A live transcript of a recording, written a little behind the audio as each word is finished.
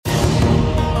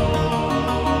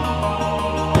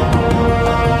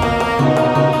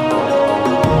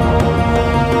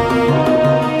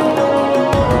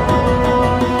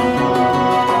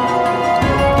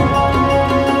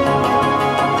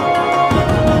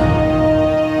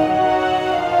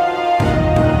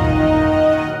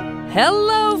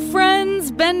Hello,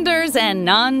 friends, benders and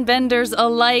non-benders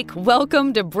alike.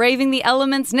 Welcome to Braving the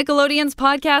Elements, Nickelodeon's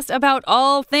podcast about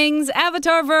all things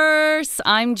Avatarverse.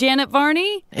 I'm Janet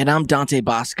Varney. And I'm Dante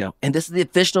Bosco. And this is the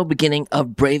official beginning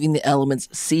of Braving the Elements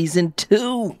Season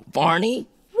 2, Varney.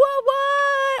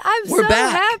 We're so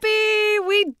back. happy.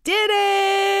 We did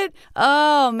it.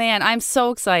 Oh, man, I'm so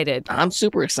excited. I'm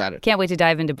super excited. Can't wait to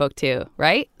dive into book 2,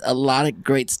 right? A lot of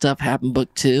great stuff happened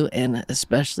book 2, and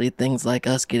especially things like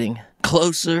us getting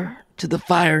closer to the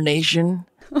Fire Nation.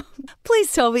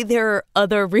 Please tell me there are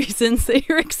other reasons that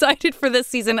you're excited for this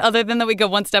season other than that we go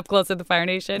one step closer to the Fire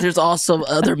Nation. There's also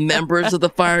other members of the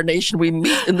Fire Nation we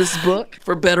meet in this book,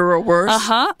 for better or worse.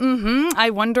 I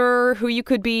wonder who you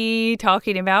could be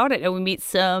talking about. I know we meet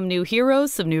some new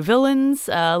heroes, some new villains,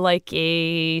 like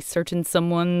a certain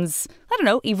someone's, I don't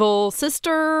know, evil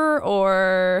sister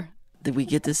or... Did we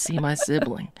get to see my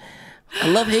sibling?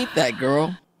 I hate that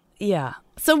girl. Yeah.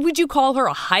 So would you call her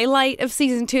a highlight of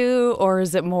season 2, or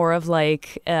is it more of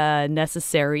like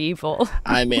necessary evil?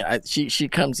 I mean, she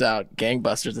comes out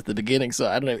gangbusters at the beginning, so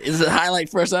I don't know. Is it a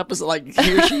highlight first episode? Like,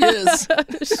 here she is.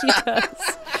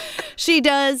 She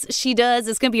does.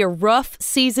 It's going to be a rough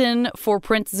season for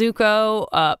Prince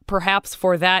Zuko, perhaps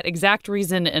for that exact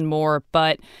reason and more,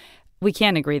 but... We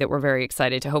can agree that we're very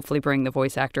excited to hopefully bring the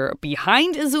voice actor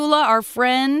behind Azula, our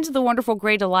friend, the wonderful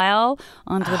Grey DeLisle,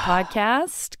 onto the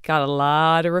podcast. Got a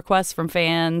lot of requests from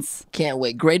fans. Can't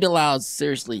wait. Grey DeLisle,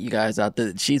 seriously, you guys out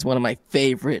there, she's one of my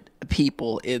favorite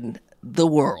people in the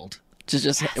world. To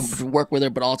just work with her,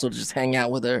 but also just hang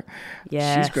out with her.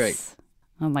 Yes. She's great.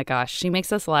 Oh my gosh, she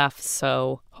makes us laugh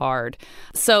so hard.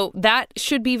 So that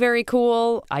should be very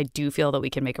cool. I do feel that we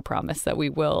can make a promise that we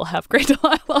will have Grey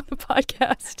DeLisle on the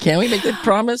podcast. Can we make that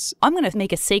promise? I'm going to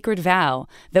make a sacred vow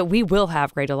that we will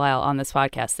have Grey DeLisle on this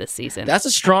podcast this season. That's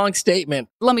a strong statement.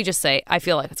 Let me just say, I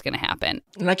feel like it's going to happen.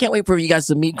 And I can't wait for you guys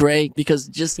to meet Grey, because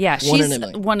just she's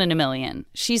one in a million.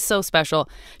 She's so special.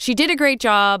 She did a great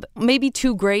job, maybe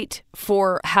too great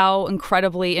for how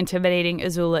incredibly intimidating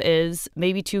Azula is,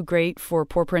 maybe too great for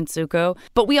poor Prince Zuko.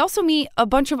 But we also meet a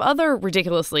bunch of other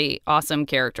ridiculously awesome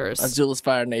characters. Azula's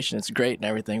Fire Nation is great and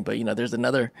everything, but there's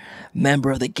another member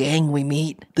of the gang we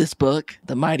meet this book.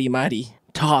 The mighty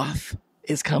Toph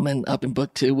is coming up in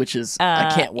book 2, which is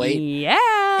I can't wait.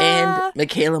 Yeah. And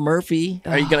Michaela Murphy.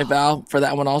 Are you going to vow for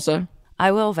that one also?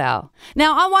 I will vow.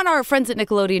 Now, I want our friends at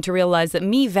Nickelodeon to realize that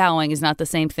me vowing is not the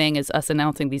same thing as us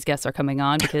announcing these guests are coming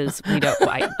on, because we don't.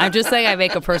 I'm just saying I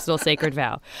make a personal sacred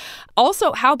vow.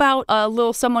 Also, how about a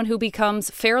little someone who becomes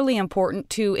fairly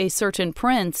important to a certain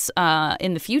prince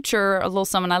in the future, a little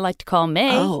someone I like to call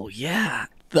May. Oh, yeah.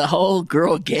 The whole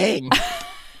girl gang.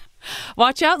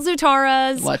 Watch out,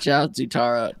 Zutaras. Watch out,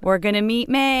 Zutara. We're going to meet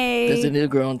May. There's a new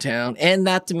girl in town. And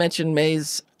not to mention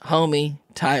May's homie,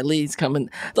 Ty Lee's coming.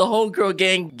 The whole girl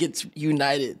gang gets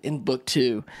united in book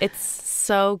 2. It's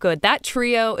so good. That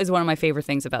trio is one of my favorite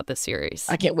things about this series.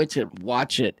 I can't wait to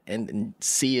watch it and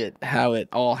see it, how it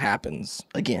all happens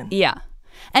again. Yeah.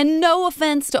 And no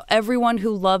offense to everyone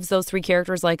who loves those 3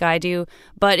 characters like I do,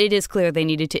 but it is clear they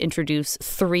needed to introduce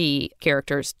 3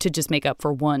 characters to just make up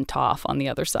for one Toph on the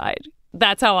other side.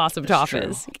 That's how awesome Toph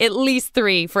is. At least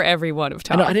 3 for every one of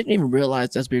Toph. I didn't even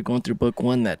realize as we were going through book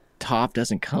 1 that Toph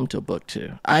doesn't come to book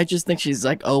 2. I just think she's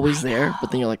like always there,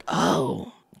 but then you're like,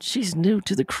 oh, she's new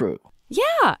to the crew.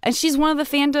 Yeah, and she's one of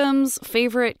the fandom's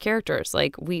favorite characters.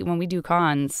 Like, when we do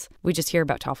cons, we just hear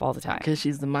about Toph all the time. Because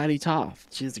she's the mighty Toph.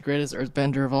 She's the greatest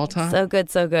earthbender of all time. So good,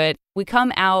 so good. We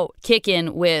come out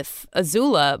kicking with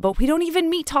Azula, but we don't even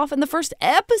meet Toph in the first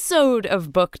episode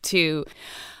of book 2.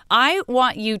 I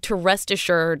want you to rest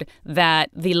assured that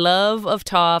the love of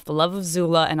Toph, the love of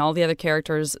Zula, and all the other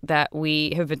characters that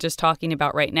we have been just talking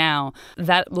about right now,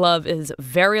 that love is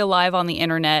very alive on the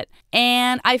internet.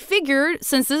 And I figured,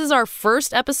 since this is our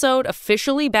first episode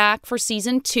officially back for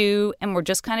season 2, and we're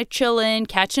just kind of chilling,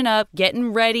 catching up,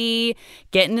 getting ready,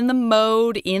 getting in the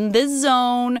mode, in the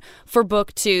zone for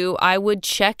book 2, I would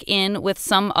check in with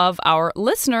some of our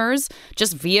listeners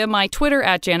just via my Twitter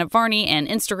at Janet Varney and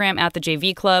Instagram at the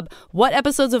JV Club. What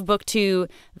episodes of book 2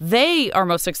 they are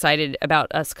most excited about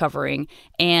us covering.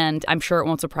 And I'm sure it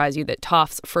won't surprise you that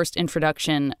Toph's first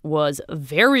introduction was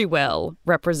very well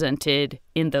represented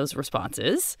in those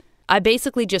responses. I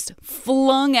basically just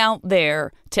flung out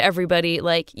there to everybody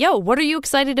like, yo, what are you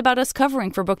excited about us covering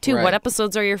for book 2? Right. What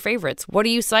episodes are your favorites? What are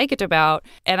you psyched about?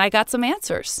 And I got some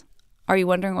answers. Are you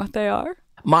wondering what they are?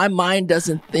 My mind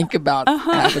doesn't think about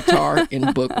Avatar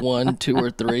in book 1, 2,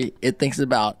 or 3. It thinks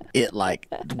about it like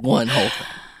one whole thing.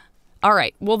 All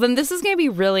right. Well, then this is going to be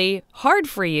really hard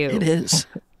for you. It is.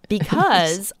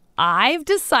 Because I've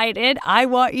decided I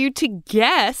want you to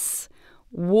guess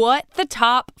what the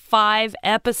top 5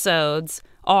 episodes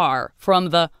are from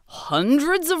the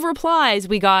hundreds of replies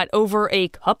we got over a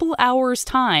couple hours'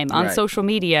 time on social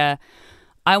media.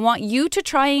 I want you to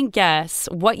try and guess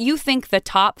what you think the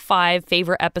top 5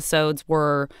 favorite episodes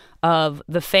were of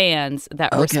the fans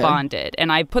that responded.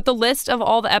 And I put the list of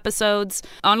all the episodes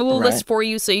on a little list for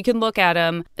you so you can look at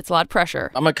them. It's a lot of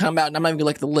pressure. I'm going to come out and I'm not even going to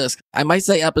look at the list. I might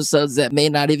say episodes that may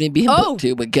not even be in book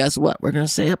 2, but guess what? We're going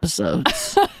to say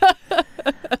episodes.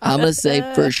 I'm going to say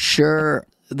for sure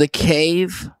The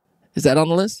Cave. Is that on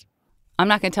the list? I'm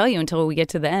not going to tell you until we get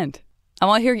to the end. I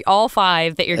want to hear all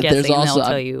 5 that you're guessing, and then I'll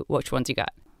tell you which ones you got.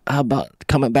 How about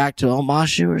Coming Back to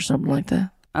Omashu or something like that?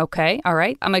 Okay, all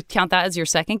right. I'm going to count that as your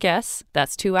second guess.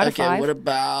 That's 2 out of 5. Okay, what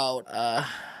about...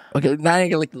 Okay, now I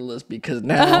ain't going to look at the list because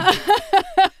now...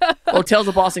 Tales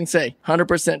of Ba Sing Se.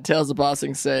 100% Tales of Ba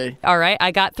Sing Se. All right,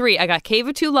 I got 3. I got Cave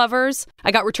of Two Lovers.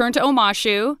 I got Return to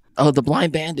Omashu. Oh, The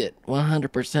Blind Bandit.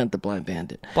 100% The Blind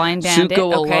Bandit. Blind Bandit.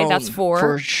 Zuko okay, Alone, that's 4.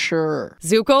 For sure.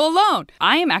 Zuko Alone.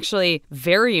 I am actually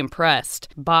very impressed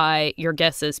by your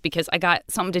guesses because I got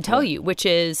something to tell you, which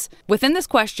is within this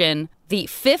question, the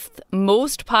 5th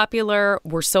most popular,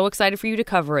 we're so excited for you to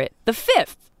cover it, the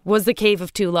 5th was The Cave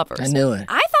of Two Lovers. I knew it.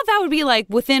 I thought that would be like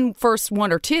within first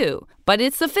 1 or 2, but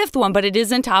it's the 5th one, but it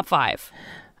is in top 5.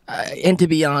 And to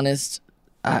be honest,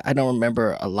 I don't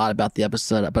remember a lot about the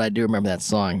episode, but I do remember that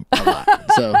song a lot.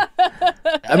 So,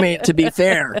 I mean, to be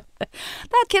fair.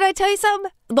 Can I tell you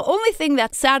something? The only thing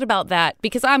that's sad about that,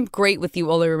 because I'm great with you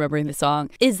only remembering the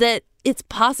song, is that it's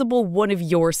possible one of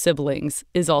your siblings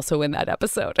is also in that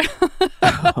episode.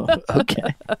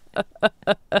 Okay.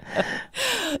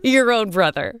 Your own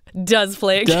brother does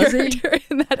play a character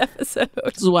in that episode.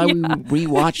 This is why we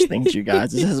rewatch things, you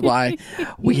guys. This is why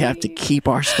we have to keep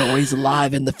our stories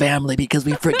alive in the family because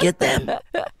we forget them.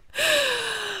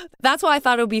 That's why I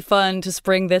thought it would be fun to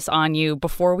spring this on you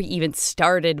before we even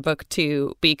started book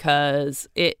 2, because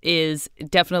it is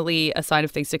definitely a sign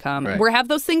of things to come. Right. We have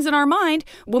those things in our mind.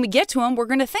 When we get to them, we're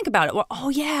going to think about it. Well, oh,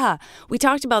 yeah, we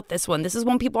talked about this one. This is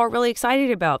one people are really excited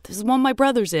about. This is one my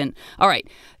brother's in. All right.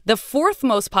 The 4th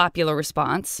most popular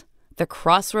response, The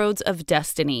Crossroads of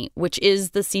Destiny, which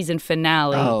is the season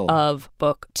finale of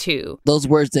book 2. Those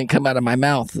words didn't come out of my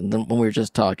mouth when we were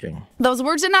just talking. Those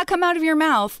words did not come out of your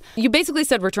mouth. You basically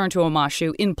said Return to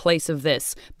Omashu in place of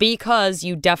this because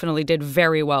you definitely did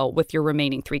very well with your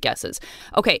remaining 3 guesses.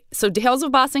 Okay, so Tales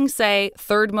of Ba Sing Se,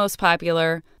 3rd most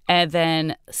popular. And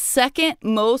then 2nd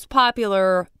most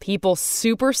popular, people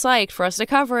super psyched for us to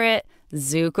cover it,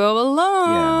 Zuko Alone.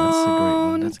 Yeah, that's a great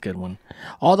one. That's a good one.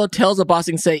 Although Tales of Ba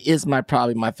Sing Se is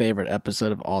probably my favorite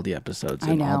episode of all the episodes.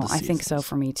 I know. All the I think so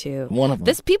for me too. One of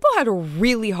them. People had a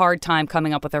really hard time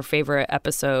coming up with their favorite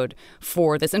episode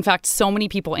for this. In fact, so many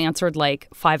people answered like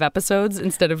 5 episodes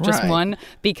instead of just 1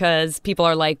 because people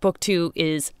are like, book 2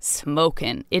 is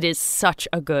smoking. It is such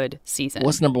a good season.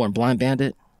 What's number 1? Blind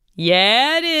Bandit?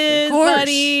 Yeah, it is,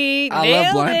 buddy. I Nailed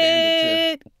love Blind it.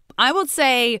 Bandit too. I would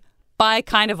say by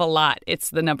kind of a lot, it's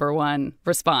the number 1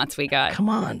 response we got. Come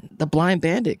on, the Blind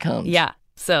Bandit comes. Yeah,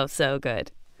 so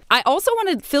good. I also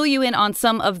want to fill you in on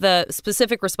some of the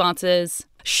specific responses.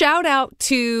 Shout out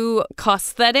to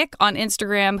Costhetic on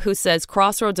Instagram who says,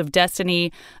 Crossroads of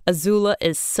Destiny, Azula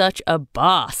is such a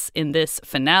boss in this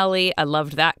finale. I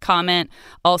loved that comment.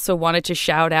 Also wanted to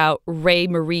shout out Ray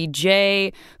Marie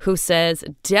J who says,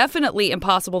 definitely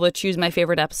impossible to choose my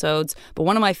favorite episodes, but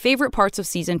one of my favorite parts of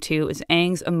season 2 is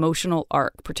Aang's emotional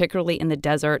arc, particularly in the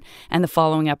desert and the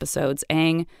following episodes.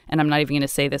 Aang, and I'm not even going to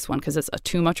say this one because it's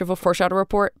too much of a foreshadow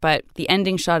report, but the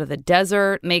ending shot of the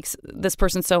desert makes this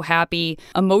person so happy.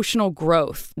 Emotional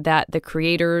growth that the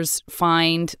creators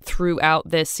find throughout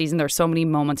this season. There's so many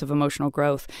moments of emotional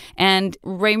growth. And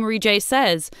Ray Marie J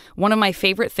says, one of my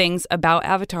favorite things about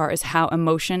Avatar is how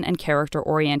emotion and character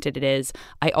oriented it is.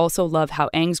 I also love how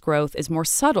Aang's growth is more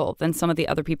subtle than some of the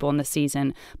other people in the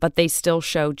season, but they still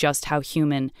show just how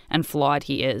human and flawed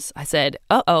he is. I said,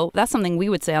 that's something we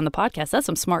would say on the podcast. That's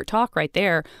some smart talk right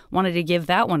there. Wanted to give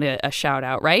that one a shout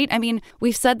out, right? I mean,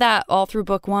 we've said that all through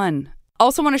book 1.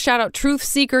 Also want to shout out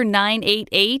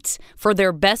Truthseeker988 for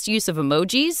their best use of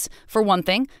emojis, for one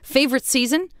thing. Favorite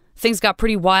season, things got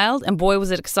pretty wild, and boy, was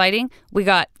it exciting. We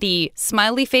got the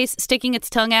smiley face sticking its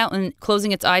tongue out and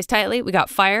closing its eyes tightly. We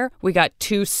got fire. We got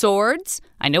 2 swords.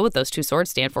 I know what those 2 swords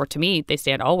stand for. To me, they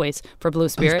stand always for Blue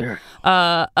Spirit.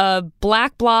 A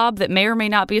black blob that may or may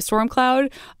not be a storm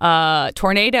cloud,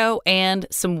 tornado, and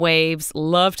some waves.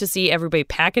 Love to see everybody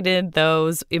packing in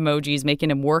those emojis, making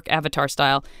them work Avatar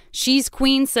style. She's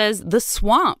Queen says, the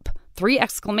swamp, 3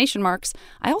 exclamation marks.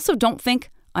 I also don't think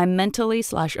I'm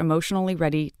mentally/emotionally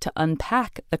ready to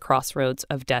unpack the crossroads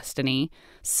of destiny.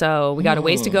 So we got a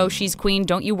ways to go. She's queen.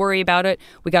 Don't you worry about it.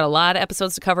 We got a lot of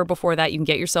episodes to cover before that. You can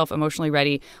get yourself emotionally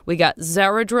ready. We got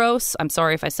Zaradros. I'm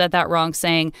sorry if I said that wrong,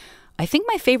 saying, I think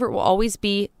my favorite will always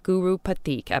be Guru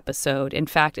Pathik episode. In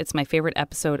fact, it's my favorite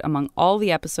episode among all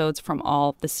the episodes from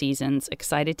all the seasons.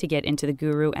 Excited to get into the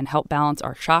Guru and help balance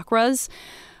our chakras.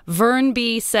 Vern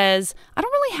B says, I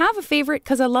don't really have a favorite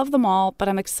because I love them all, but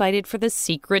I'm excited for the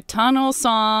Secret Tunnel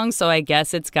song, so I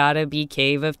guess it's gotta be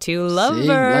Cave of Two Lovers.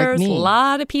 Like me. A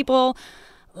lot of people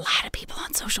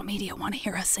on social media want to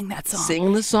hear us sing that song.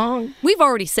 Sing the song? We've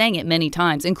already sang it many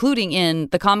times, including in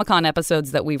the Comic-Con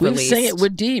episodes that we've released. We sing it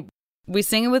with Dee. We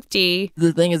sing it with Dee.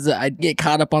 The thing is that I get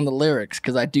caught up on the lyrics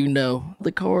because I do know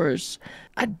the chorus.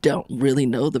 I don't really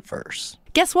know the verse.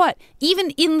 Guess what?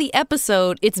 Even in the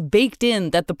episode, it's baked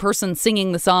in that the person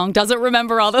singing the song doesn't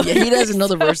remember all the lyrics. He doesn't know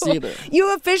the verse either.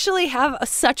 You officially have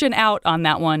such an out on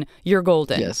that one. You're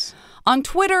golden. Yes. On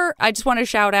Twitter, I just want to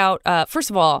shout out, first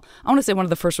of all, I want to say one of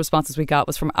the first responses we got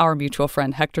was from our mutual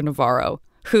friend, Hector Navarro,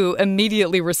 who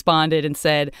immediately responded and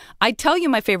said, I'd tell you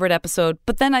my favorite episode,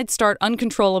 but then I'd start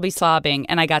uncontrollably sobbing,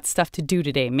 and I got stuff to do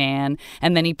today, man.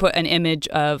 And then he put an image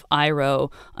of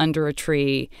Iroh under a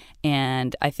tree,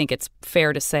 and I think it's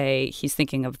fair to say he's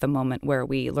thinking of the moment where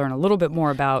we learn a little bit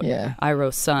more about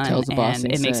Iroh's son,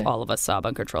 and it makes all of us sob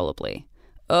uncontrollably.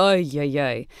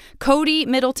 Ay. Cody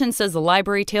Middleton says The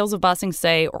Library, Tales of Ba Sing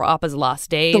Se, or Appa's Lost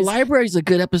Days. The Library's a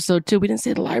good episode, too. We didn't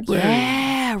say The Library.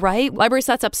 Yeah, right? Library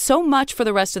sets up so much for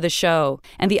the rest of the show.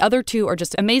 And the other two are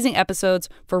just amazing episodes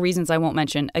for reasons I won't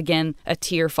mention. Again, a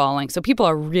tear falling. So people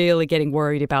are really getting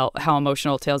worried about how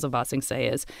emotional Tales of Ba Sing Se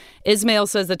is. Ismail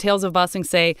says that Tales of Ba Sing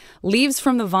Se, Leaves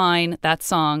from the Vine, that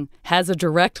song, has a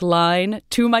direct line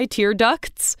to my tear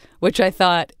ducts, which I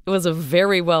thought was a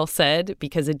very well said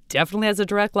because it definitely has a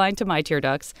direct line to my tear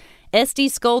ducts.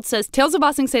 SD Scold says, Tales of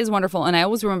Ba Sing Se is wonderful, and I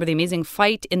always remember the amazing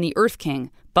fight in the Earth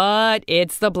King. But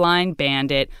it's the Blind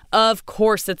Bandit. Of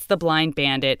course it's the Blind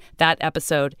Bandit. That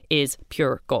episode is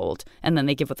pure gold. And then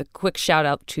they give with a quick shout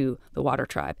out to the Water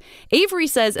Tribe. Avery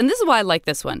says, and this is why I like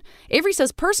this one. Avery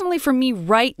says, personally for me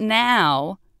right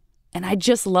now, and I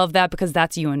just love that because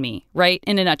that's you and me, right?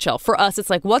 In a nutshell. For us, it's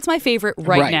like, what's my favorite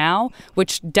right now?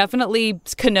 Which definitely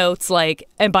connotes like,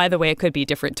 and by the way, it could be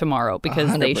different tomorrow because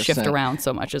 100%. They shift around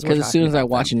so much as we're talking. Because as soon as I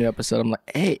watch a new episode, I'm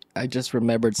like, hey, I just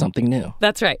remembered something new.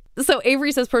 That's right. So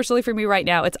Avery says, personally for me right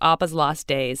now, it's Appa's Lost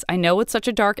Days. I know it's such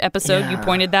a dark episode. Yeah. You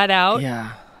pointed that out.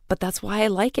 Yeah. But that's why I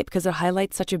like it, because it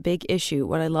highlights such a big issue.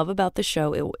 What I love about the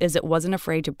show is it wasn't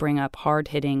afraid to bring up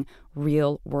hard-hitting,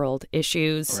 real-world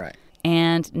issues. Right.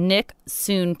 And Nick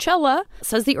Suncella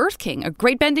says The Earth King, a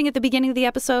great bending at the beginning of the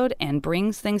episode and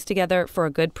brings things together for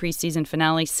a good preseason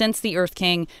finale. Since The Earth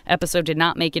King episode did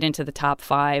not make it into the top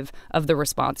 5 of the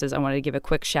responses, I wanted to give a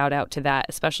quick shout out to that,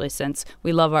 especially since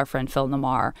we love our friend Phil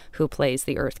Namar, who plays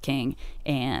The Earth King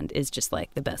and is just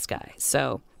like the best guy.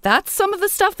 So that's some of the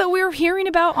stuff that we're hearing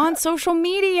about on social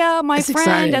media, my friend,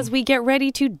 exciting. As we get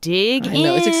ready to dig in.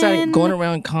 It's exciting. Going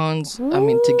around cons,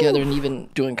 together and even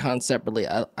doing cons separately.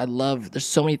 I love, there's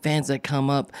so many fans that come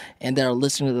up and that are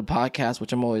listening to the podcast,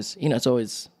 which I'm always, it's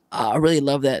always, I really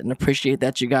love that and appreciate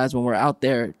that you guys, when we're out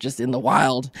there just in the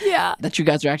wild, that you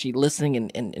guys are actually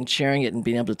listening and sharing it and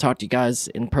being able to talk to you guys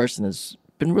in person has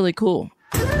been really cool.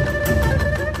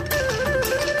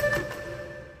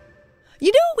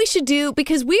 You know what we should do?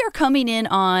 Because we are coming in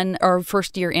on our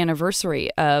first year anniversary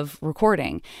of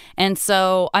recording. And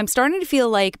so I'm starting to feel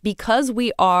like because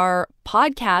we are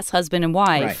podcast husband and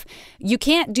wife, you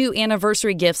can't do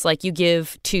anniversary gifts like you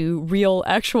give to real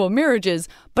actual marriages.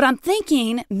 But I'm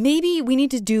thinking maybe we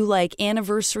need to do like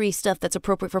anniversary stuff that's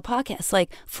appropriate for podcasts.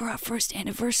 Like for our first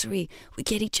anniversary, we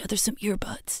get each other some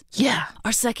earbuds. Yeah.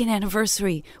 Our second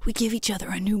anniversary, we give each other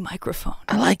a new microphone.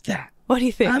 I like that. What do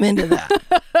you think? I'm into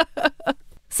that.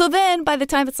 So then, by the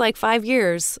time it's like 5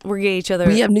 years, we're getting each other.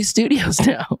 We have new studios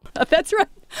now. That's right.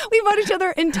 We bought each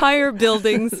other entire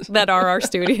buildings that are our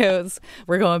studios.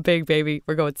 We're going big, baby.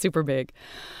 We're going super big.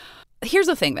 Here's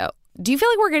the thing, though. Do you feel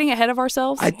like we're getting ahead of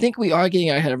ourselves? I think we are getting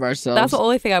ahead of ourselves. That's the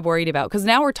only thing I'm worried about. Because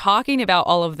now we're talking about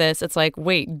all of this. It's like,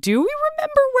 wait, do we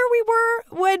remember where we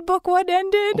were when book 1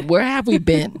 ended? Where have we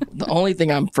been? The only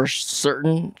thing I'm for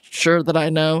sure that I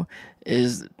know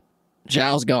is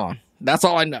Zhao's gone. That's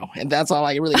all I know, and that's all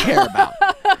I really care about.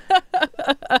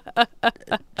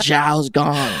 Zhao's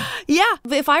gone. Yeah,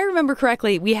 if I remember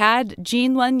correctly, we had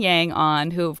Gene Luen Yang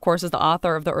on, who, of course, is the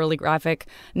author of the early graphic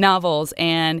novels,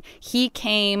 and he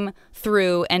came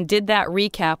through and did that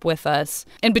recap with us.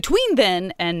 And between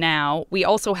then and now, we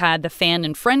also had the Fan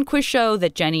and Friend quiz show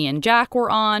that Jenny and Jack were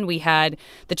on. We had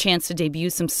the chance to debut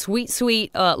some sweet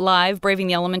live Braving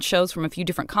the Elements shows from a few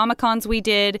different Comic-Cons we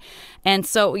did. And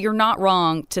so you're not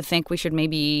wrong to think we should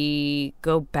maybe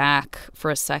go back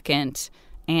for a second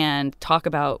and talk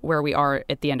about where we are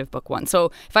at the end of book 1.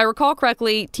 So if I recall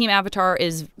correctly, Team Avatar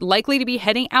is likely to be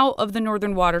heading out of the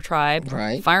Northern Water Tribe.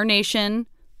 Right. Fire Nation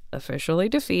officially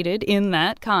defeated in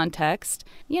that context,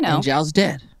 And Zhao's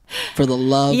dead for the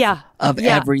love of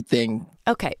everything.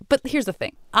 Okay, but here's the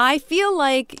thing. I feel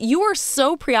like you are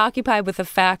so preoccupied with the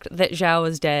fact that Zhao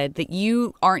is dead that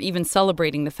you aren't even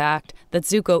celebrating the fact that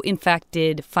Zuko, in fact,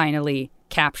 did finally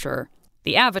capture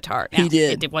the Avatar. Now, he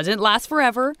did. It wasn't last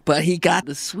forever. But he got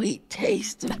the sweet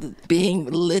taste of being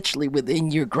literally within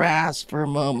your grasp for a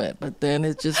moment. But then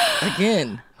it's just,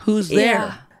 again, who's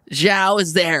there? Zhao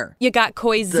is there. You got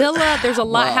Koizilla. There's a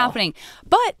lot happening.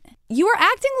 But you are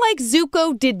acting like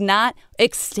Zuko did not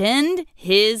extend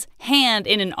his hand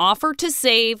in an offer to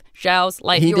save Zhao's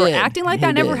life. You were acting like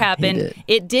that never happened.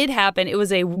 It did happen. It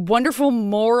was a wonderful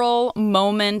moral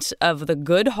moment of the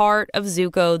good heart of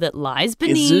Zuko that lies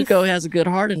beneath. Zuko has a good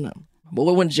heart in him.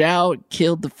 But when Zhao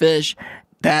killed the fish,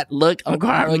 that look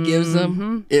Ankara gives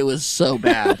him, it was so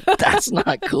bad. That's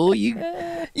not cool. You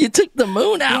took the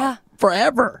moon out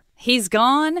forever. He's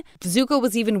gone. Zuko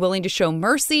was even willing to show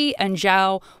mercy, and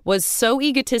Zhao was so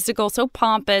egotistical, so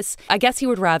pompous. I guess he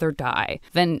would rather die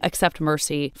than accept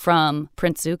mercy from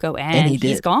Prince Zuko, and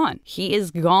he's gone. He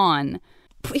is gone.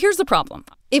 Here's the problem.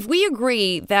 If we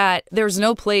agree that there's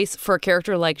no place for a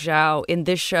character like Zhao in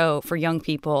this show for young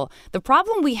people, the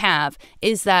problem we have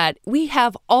is that we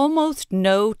have almost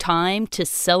no time to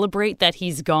celebrate that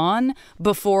he's gone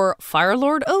before Fire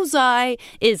Lord Ozai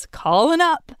is calling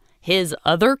up his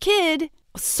other kid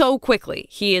so quickly.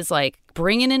 He is like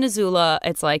bringing in Azula.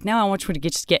 It's like, now I want you to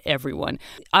just get everyone.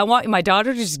 I want my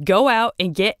daughter to just go out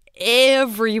and get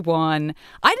everyone.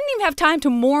 I didn't even have time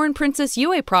to mourn Princess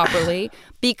Yue properly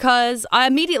because I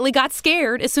immediately got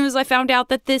scared as soon as I found out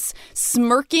that this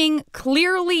smirking,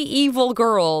 clearly evil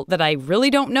girl that I really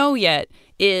don't know yet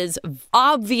is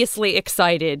obviously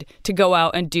excited to go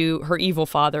out and do her evil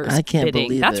father's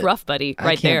bidding. That's rough, buddy,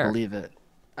 right there. I can't believe it.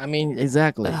 I mean,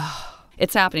 exactly.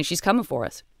 It's happening. She's coming for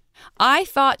us. I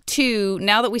thought, too,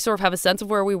 now that we sort of have a sense of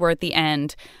where we were at the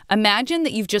end, imagine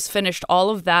that you've just finished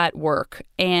all of that work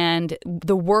and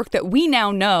the work that we now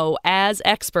know as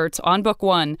experts on book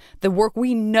 1, the work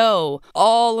we know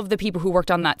all of the people who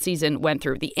worked on that season went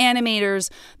through. The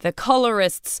animators, the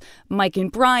colorists, Mike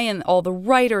and Brian, all the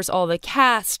writers, all the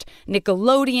cast,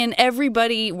 Nickelodeon,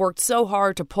 everybody worked so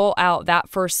hard to pull out that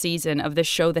first season of this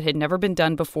show that had never been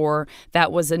done before.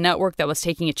 That was a network that was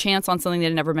taking a chance on something that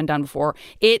had never been done before.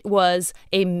 It was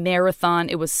a marathon.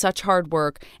 It was such hard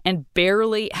work, and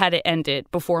barely had it ended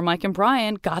before Mike and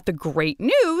Brian got the great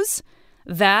news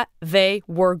that they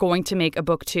were going to make a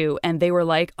book 2. And they were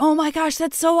like, oh my gosh,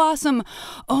 that's so awesome.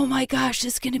 Oh my gosh,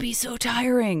 this is going to be so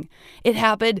tiring. It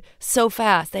happened so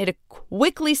fast. They had to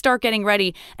quickly start getting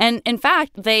ready. And in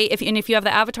fact, if you have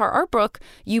the Avatar art book,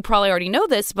 you probably already know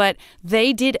this, but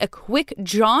they did a quick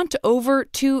jaunt over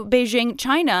to Beijing,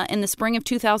 China in the spring of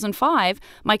 2005.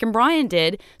 Mike and Brian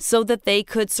did, so that they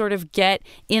could sort of get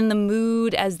in the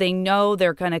mood as they know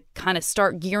they're going to kind of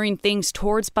start gearing things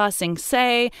towards Ba Sing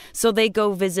Se. So they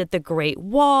go visit the Great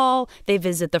Wall. They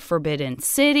visit the Forbidden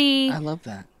City. I love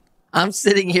that. I'm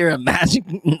sitting here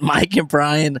imagining Mike and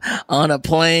Brian on a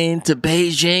plane to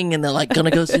Beijing, and they're like going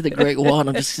to go see the Great Wall. And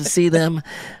I'm just going to see them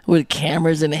with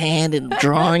cameras in hand and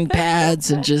drawing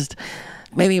pads, and just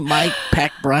maybe Mike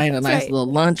packed Brian a nice little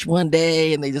lunch one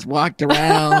day, and they just walked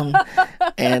around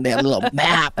and they had a little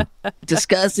map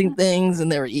discussing things, and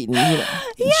they were eating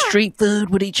street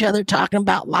food with each other, talking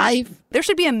about life. There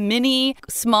should be a mini,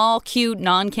 small, cute,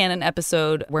 non-canon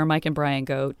episode where Mike and Brian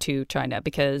go to China,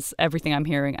 because everything I'm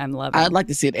hearing, I'm loving. I'd like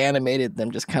to see it animated,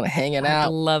 them just kind of hanging out.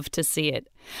 I'd love to see it.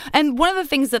 And one of the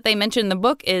things that they mention in the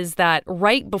book is that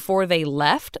right before they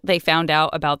left, they found out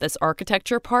about this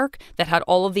architecture park that had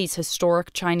all of these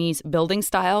historic Chinese building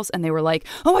styles. And they were like,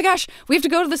 oh my gosh, we have to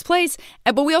go to this place,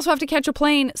 but we also have to catch a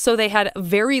plane. So they had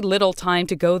very little time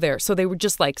to go there. So they were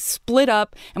just like split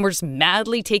up and were just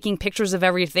madly taking pictures of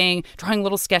everything, drawing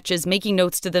little sketches, making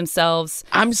notes to themselves.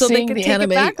 I'm seeing the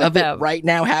anime of it right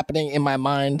now happening in my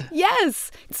mind.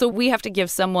 Yes. So we have to give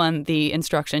someone the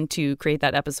instruction to create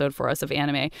that episode for us of anime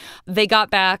anime. They got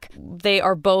back. They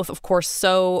are both, of course,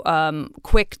 so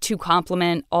quick to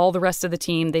compliment all the rest of the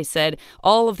team. They said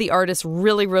all of the artists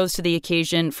really rose to the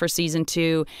occasion for season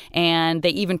 2, and they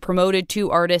even promoted 2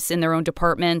 artists in their own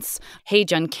departments.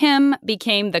 Hae-jun Kim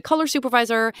became the color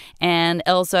supervisor, and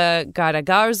Elsa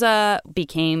Garagarza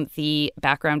became the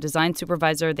background design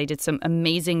supervisor. They did some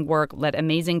amazing work, led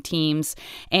amazing teams.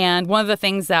 And one of the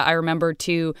things that I remember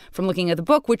too from looking at the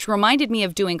book, which reminded me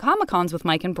of doing Comic-Cons with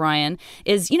Mike and Brian,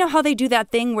 is you know how they do that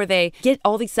thing where they get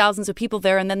all these thousands of people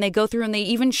there and then they go through and they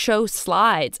even show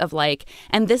slides of like,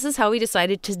 and this is how we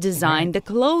decided to design the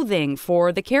clothing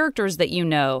for the characters that you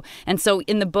know. And so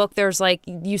in the book, there's like,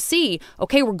 you see,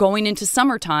 okay, we're going into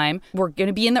summertime. We're going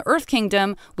to be in the Earth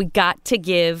Kingdom. We got to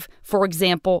give, for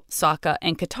example, Sokka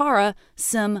and Katara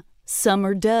some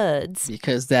summer duds.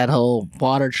 Because that whole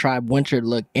Water Tribe winter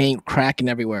look ain't cracking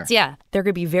everywhere. Yeah, they're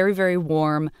going to be very, very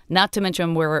warm, not to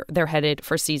mention where they're headed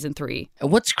for season 3.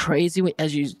 And what's crazy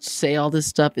as you say all this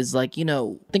stuff is like, you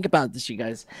know, think about this, you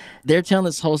guys. They're telling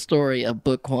this whole story of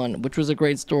book 1, which was a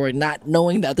great story, not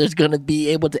knowing that there's going to be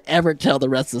able to ever tell the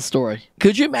rest of the story.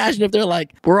 Could you imagine if they're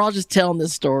like, we're all just telling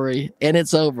this story and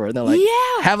it's over? And they're like,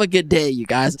 yeah, have a good day, you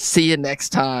guys. See you next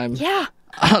time. Yeah.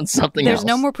 On something else. There's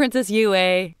no more Princess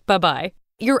Yue. Bye-bye.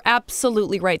 You're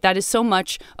absolutely right. That is so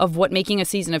much of what making a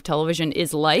season of television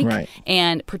is like. Right.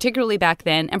 And particularly back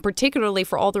then, and particularly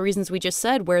for all the reasons we just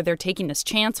said, where they're taking this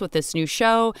chance with this new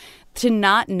show, to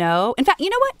not know. In fact, you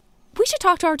know what? We should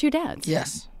talk to our 2 dads.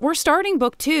 Yes. We're starting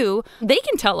book 2. They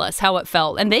can tell us how it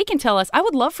felt, and they can tell us. I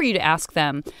would love for you to ask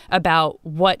them about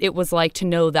what it was like to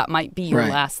know that might be your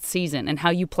last season and how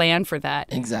you plan for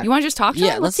that. Exactly. You want to just talk to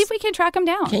them? Let's see if we can track them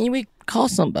down. Can we call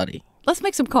somebody? Let's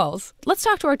make some calls. Let's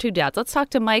talk to our 2 dads. Let's talk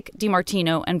to Mike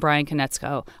DiMartino and Brian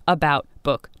Konietzko about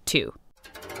book 2.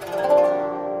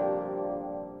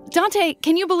 Dante,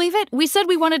 can you believe it? We said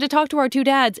we wanted to talk to our 2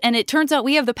 dads, and it turns out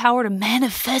we have the power to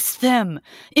manifest them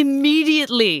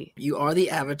immediately. You are the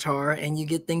avatar, and you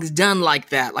get things done like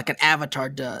that, like an avatar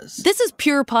does. This is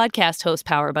pure podcast host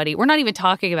power, buddy. We're not even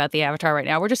talking about the avatar right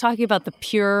now. We're just talking about the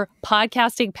pure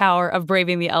podcasting power of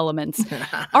braving the elements.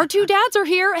 Our 2 dads are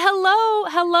here.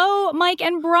 Hello, Mike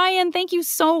and Brian. Thank you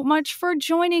so much for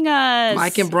joining us.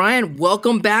 Mike and Brian,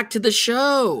 welcome back to the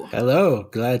show. Hello.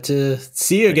 Glad to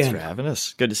see you again. Thanks for having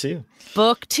us. Good to see you.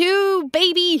 Book 2,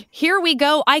 baby. Here we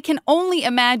go. I can only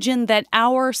imagine that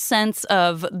our sense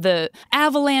of the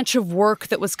avalanche of work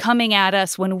that was coming at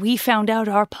us when we found out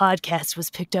our podcast was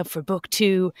picked up for book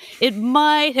 2, it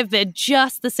might have been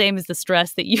just the same as the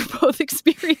stress that you both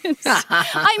experienced.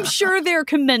 I'm sure they're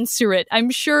commensurate.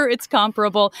 I'm sure it's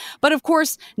comparable. But of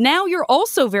course, now you're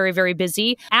also very, very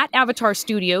busy at Avatar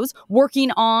Studios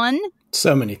working on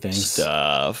so many things.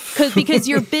 Stuff. Because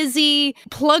you're busy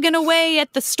plugging away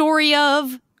at the story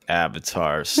of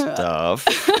Avatar stuff.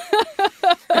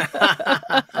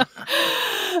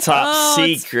 Top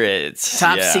secrets.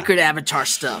 Top secret Avatar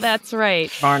stuff. That's right.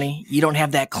 Barney, you don't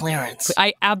have that clearance.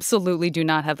 I absolutely do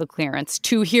not have the clearance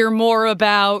to hear more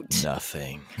about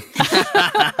nothing.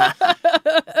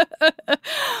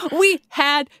 We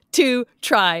had to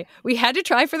try. We had to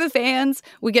try for the fans.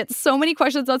 We get so many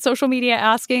questions on social media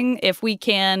asking if we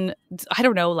can, I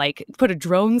don't know, like put a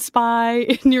drone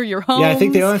spy near your home. Yeah, I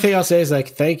think the only thing I'll say is like,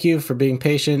 thank you for being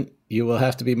patient. You will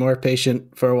have to be more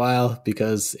patient for a while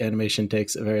because animation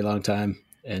takes a very long time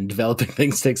and developing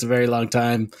things takes a very long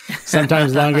time,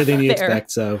 sometimes longer than you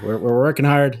expect. So we're working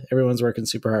hard. Everyone's working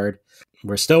super hard.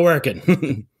 We're still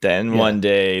working. Then one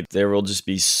day there will just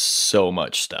be so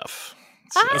much stuff.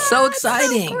 It's so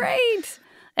exciting. It's so great.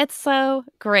 It's so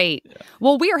great. Yeah.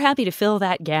 Well, we are happy to fill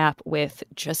that gap with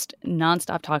just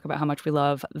nonstop talk about how much we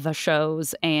love the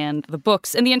shows and the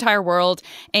books and the entire world.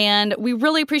 And we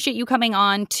really appreciate you coming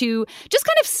on to just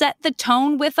kind of set the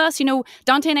tone with us. You know,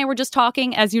 Dante and I were just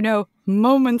talking, as you know,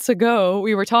 moments ago,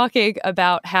 we were talking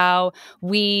about how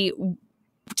we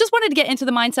just wanted to get into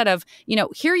the mindset of, you know,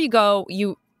 here you go.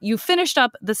 You finished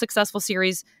up the successful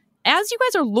series. As you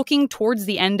guys are looking towards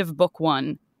the end of book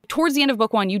 1,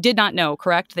 you did not know,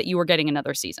 correct, that you were getting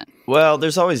another season? Well,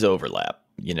 there's always overlap,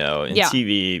 you know, in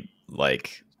TV,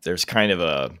 like there's kind of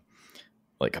a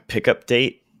pickup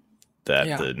date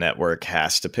that the network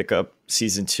has to pick up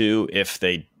season 2 if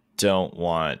they don't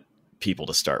want people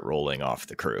to start rolling off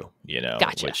the crew, you know,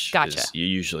 which you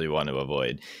usually want to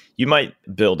avoid. You might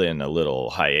build in a little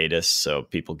hiatus so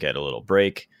people get a little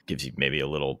break, gives you maybe a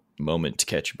little moment to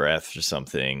catch your breath or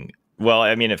something. Well,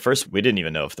 I mean, at first we didn't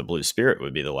even know if the Blue Spirit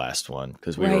would be the last one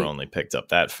because we were only picked up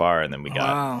that far, and then we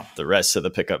got the rest of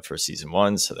the pickup for season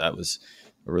 1, so that was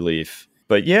a relief.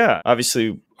 But yeah,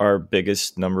 obviously our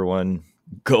biggest number one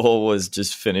goal was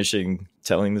just finishing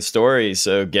telling the story.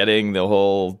 So getting the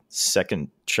whole second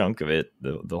chunk of it,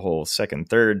 the whole second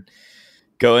third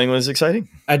going was exciting.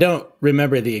 I don't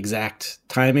remember the exact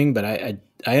timing, but I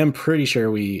am pretty sure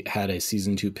we had a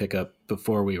season 2 pickup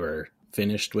before we were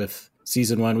finished with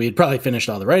season 1. We had probably finished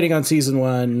all the writing on season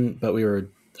 1, but we were,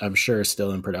 I'm sure,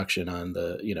 still in production on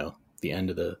the, you know, the end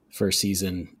of the first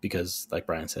season, because like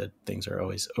Brian said, things are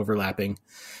always overlapping.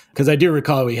 Because I do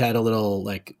recall we had a little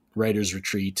like writer's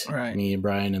retreat. Right. Me and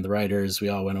Brian and the writers, we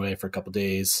all went away for a couple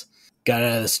days, got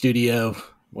out of the studio,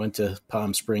 went to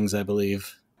Palm Springs, I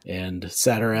believe, and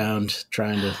sat around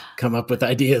trying to come up with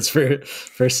ideas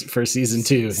for season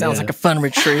 2. Sounds like a fun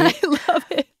retreat. I love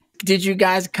it. Did you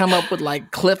guys come up with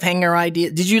like cliffhanger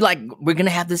ideas? Did you like, we're going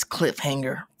to have this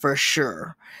cliffhanger for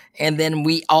sure, and then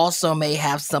we also may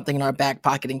have something in our back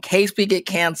pocket in case we get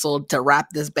canceled to wrap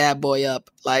this bad boy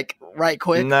up, like right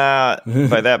quick? Nah,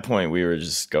 by that point we were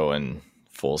just going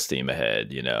full steam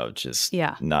ahead, you know, just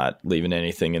not leaving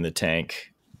anything in the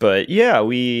tank. But yeah,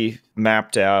 we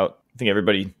mapped out, I think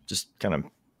everybody just kind of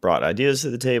brought ideas to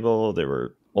the table. There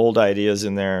were old ideas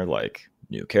in there, like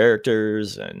new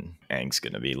characters, and Aang's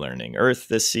going to be learning Earth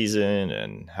this season,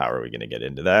 and how are we going to get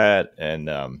into that? And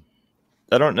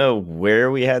I don't know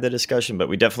where we had the discussion, but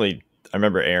we definitely, I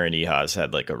remember Aaron Ehasz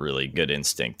had like a really good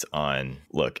instinct on,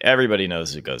 look, everybody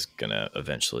knows Zuko's going to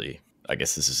eventually, I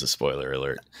guess this is a spoiler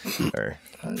alert, or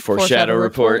foreshadow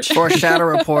report. Foreshadow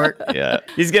report. Yeah.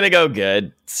 He's going to go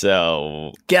good.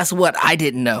 So guess what? I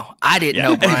didn't know. I didn't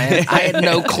know, Brian. I had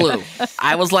no clue.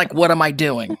 I was like, what am I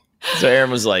doing? So Aaron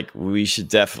was like, we should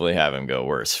definitely have him go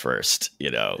worse first,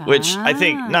 you know, which I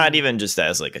think not even just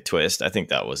as like a twist. I think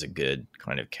that was a good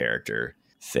kind of character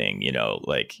thing, you know,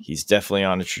 like he's definitely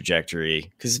on a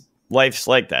trajectory, because life's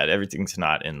like that. Everything's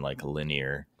not in like a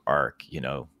linear arc, you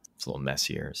know, it's a little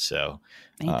messier. So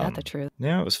ain't that the truth?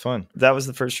 Yeah, it was fun. That was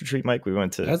the first retreat, Mike. We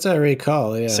went to, that's I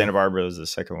recall. Yeah, Santa Barbara was the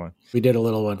second one. We did a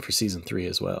little one for season 3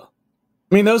 as well.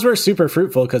 I mean, those were super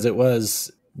fruitful because it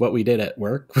was what we did at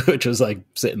work, which was like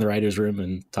sit in the writer's room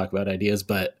and talk about ideas.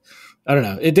 But I don't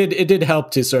know, it did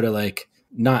help to sort of like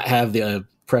not have the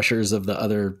pressures of the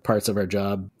other parts of our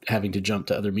job having to jump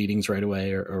to other meetings right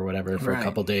away or whatever for a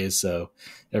couple days, so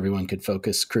everyone could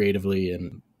focus creatively.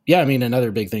 And yeah, I mean,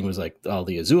 another big thing was like all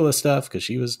the Azula stuff, because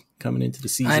she was coming into the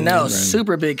season. I know,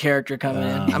 super big character coming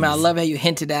in. I mean, I love how you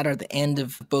hinted at her at the end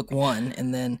of book 1,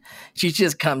 and then she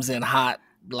just comes in hot,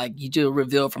 like you do a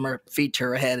reveal from her feet to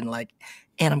her head, and like,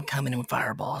 and I'm coming in with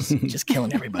fireballs, just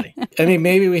killing everybody. I mean,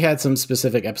 maybe we had some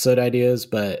specific episode ideas,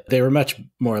 but they were much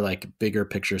more like bigger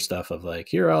picture stuff of like,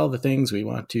 here are all the things we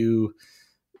want to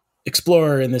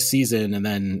explore in this season. And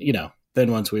then, you know,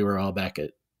 then once we were all back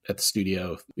at the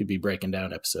studio, we'd be breaking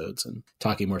down episodes and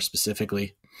talking more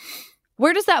specifically.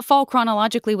 Where does that fall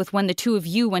chronologically with when the two of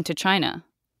you went to China,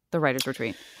 the writer's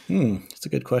retreat? That's a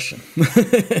good question.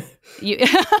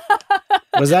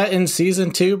 Was that in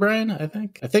season 2, Brian? I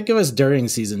think it was during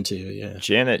season 2. Yeah.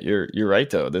 Janet, you're right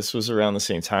though. This was around the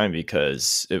same time,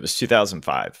 because it was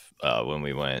 2005 when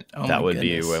we went. Oh, that would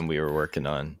be when we were working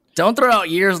on. Don't throw out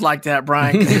years like that,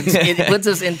 Brian. It puts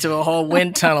us into a whole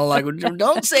wind tunnel. Like,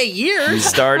 don't say years. We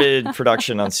started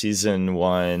production on season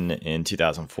 1 in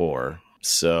 2004,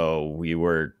 so we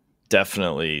were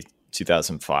definitely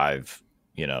 2005.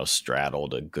 You know,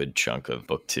 straddled a good chunk of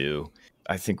book 2.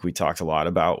 I think we talked a lot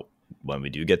about when we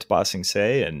do get to Ba Sing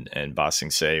Se, and Ba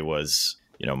Sing Se was,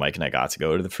 you know, Mike and I got to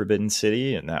go to the Forbidden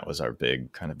City, and that was our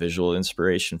big kind of visual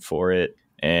inspiration for it.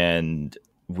 And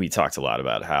we talked a lot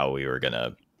about how we were going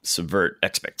to subvert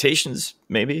expectations,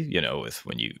 maybe, you know, with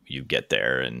when you get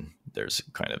there and there's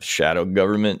kind of shadow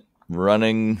government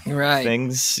running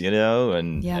things, you know,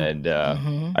 and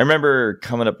I remember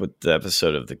coming up with the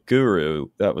episode of the Guru.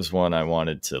 That was one I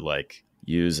wanted to like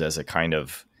use as a kind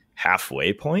of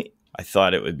halfway point. I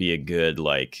thought it would be a good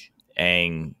like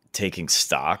Aang taking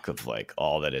stock of like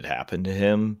all that had happened to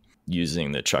him,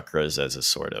 using the chakras as a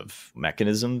sort of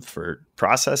mechanism for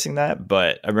processing that.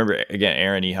 But I remember again,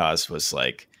 Aaron Ehasz was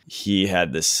like, he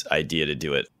had this idea to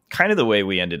do it kind of the way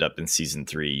we ended up in season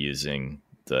 3 using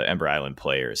the Ember Island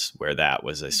Players, where that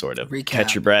was a sort of recap.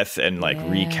 Catch your breath and like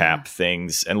recap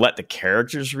things and let the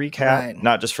characters recap,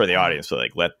 not just for the audience, but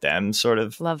like let them sort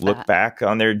of look back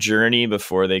on their journey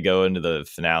before they go into the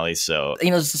finale. So,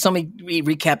 you know, so many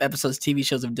recap episodes TV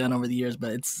shows have done over the years,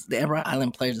 but it's the Ember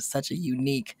Island Players is such a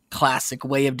unique classic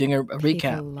way of doing a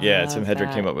recap. Yeah, Tim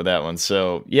Hedrick came up with that one.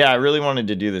 So yeah, I really wanted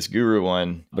to do this Guru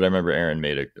one, but I remember Aaron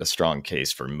made a strong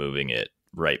case for moving it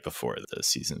right before the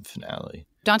season finale.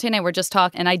 Dante and I were just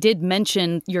talking, and I did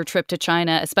mention your trip to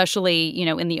China, especially,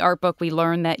 in the art book, we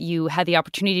learned that you had the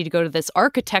opportunity to go to this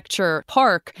architecture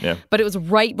park, but it was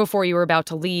right before you were about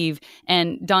to leave.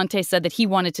 And Dante said that he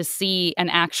wanted to see an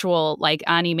actual,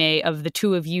 anime of the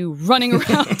two of you running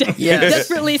around,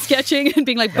 desperately sketching and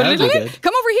being like, come over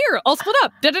here, I'll split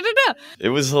up, da-da-da-da. It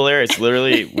was hilarious.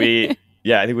 Literally,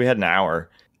 I think we had an hour,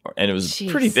 and it was a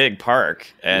pretty big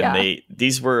park. And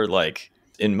these were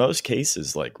in most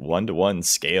cases, 1-to-1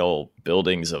 scale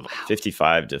buildings of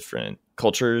 55 different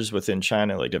cultures within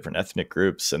China, different ethnic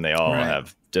groups, and they all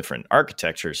have different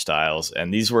architecture styles.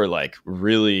 And these were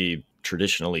really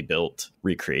traditionally built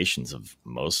recreations of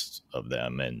most of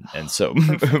them. And so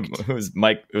it was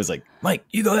Mike,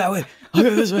 you go that way, I'll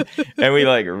go this way. And we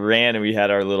ran, and we had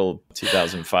our little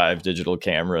 2005 digital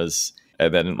cameras.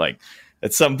 And then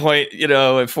at some point,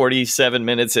 at 47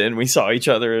 minutes in, we saw each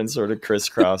other and sort of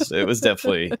crisscrossed. It was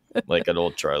definitely like an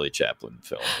old Charlie Chaplin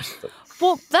film.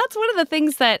 Well, that's one of the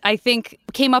things that I think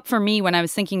came up for me when I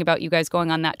was thinking about you guys going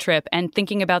on that trip and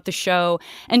thinking about the show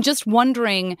and just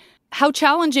wondering how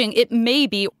challenging it may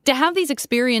be to have these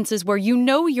experiences where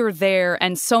you're there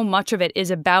and so much of it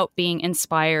is about being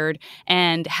inspired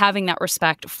and having that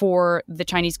respect for the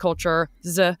Chinese culture.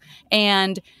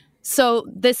 And so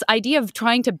this idea of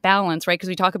trying to balance, right, because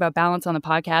we talk about balance on the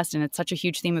podcast and it's such a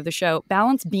huge theme of the show,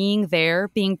 balance being there,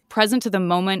 being present to the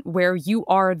moment where you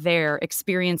are there,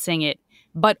 experiencing it,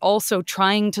 but also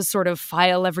trying to sort of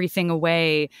file everything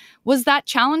away. Was that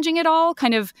challenging at all?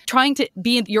 Kind of trying to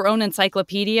be your own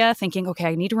encyclopedia, thinking, okay,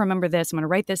 I need to remember this, I'm going to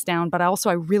write this down, but also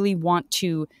I really want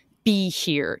to be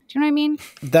here. Do you know what I mean?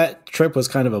 That trip was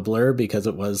kind of a blur because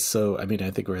it was so, I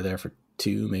think we were there for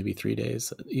 2, maybe 3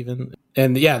 days even.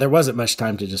 And there wasn't much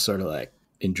time to just sort of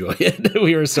enjoy it.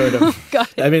 We were sort of,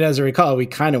 as I recall, we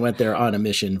kind of went there on a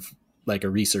mission, a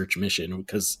research mission,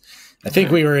 because I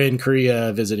think we were in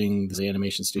Korea visiting the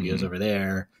animation studios over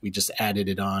there. We just added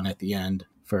it on at the end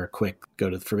for a quick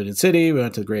go to the Forbidden City. We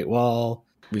went to the Great Wall.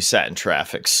 We sat in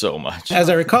traffic so much. As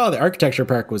I recall, the architecture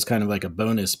park was kind of a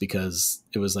bonus because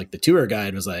it was the tour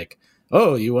guide was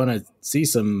oh, you want to see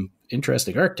some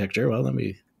interesting architecture? Well, let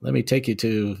me take you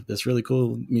to this really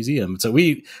cool museum. So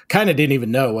we kind of didn't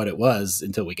even know what it was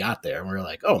until we got there. And we were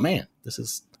like, oh man,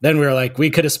 then we were we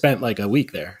could have spent a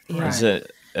week there. Yeah. It's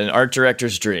an art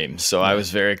director's dream. So I was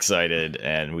very excited,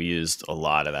 and we used a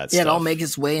lot of that stuff. Yeah, it all make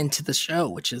its way into the show,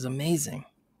 which is amazing.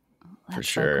 For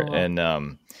sure. So cool. And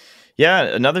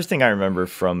another thing I remember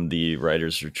from the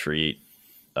writer's retreat,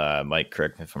 Mike,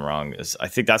 correct me if I'm wrong, is I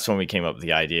think that's when we came up with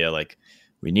the idea,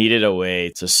 we needed a way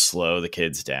to slow the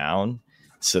kids down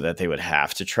so that they would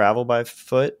have to travel by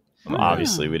foot.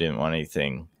 Obviously, we didn't want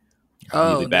anything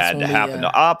really bad to happen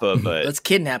to Appa, but let's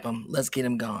kidnap him. Let's get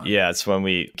him gone. Yeah, it's when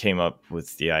we came up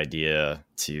with the idea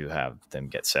to have them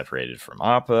get separated from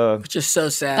Appa. Which is so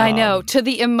sad. I know, to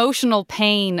the emotional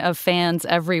pain of fans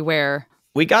everywhere.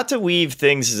 We got to weave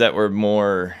things that were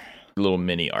more little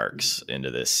mini arcs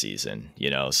into this season,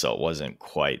 so it wasn't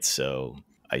quite so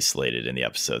isolated in the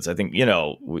episodes. I think,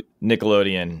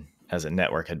 Nickelodeon as a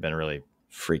network had been really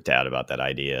freaked out about that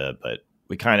idea, but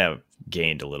we kind of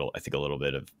gained a little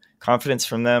bit of confidence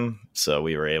from them. So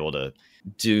we were able to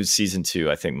do season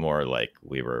 2, I think, more like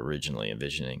we were originally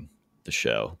envisioning the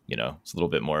show. It's a little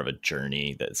bit more of a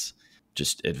journey that's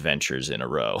just adventures in a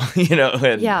row,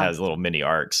 and has little mini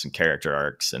arcs and character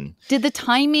arcs. And did the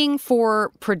timing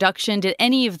for production, did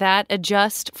any of that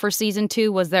adjust for season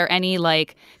 2? Was there any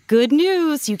good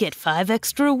news, you get 5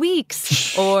 extra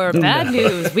weeks, or bad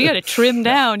news, we got to trim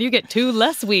down, you get 2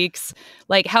 less weeks?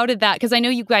 How did that, because I know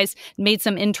you guys made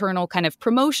some internal kind of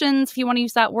promotions, if you want to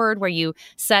use that word, where you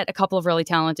set a couple of really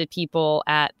talented people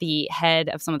at the head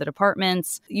of some of the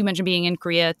departments. You mentioned being in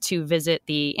Korea to visit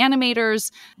the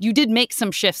animators. You did make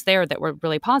some shifts there that were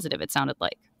really positive, it sounded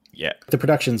like. Yeah. The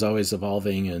production's always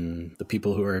evolving, and the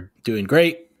people who are doing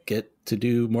great get to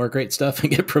do more great stuff and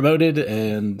get promoted.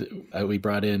 And we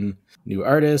brought in new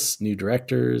artists, new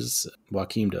directors.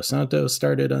 Joaquim Dos Santos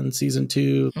started on season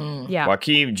 2. Yeah.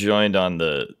 Joaquim joined on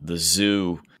the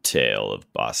zoo tale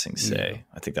of Ba Sing Se.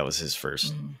 I think that was his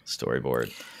first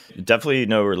storyboard. Definitely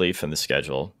no relief in the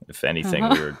schedule. If anything,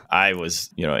 I was,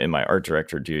 in my art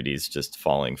director duties, just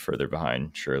falling further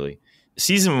behind Shirley.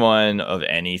 Season 1 of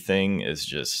anything is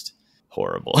just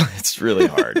horrible. It's really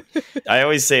hard. I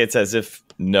always say it's as if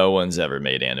no one's ever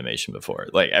made animation before.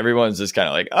 Everyone's just kind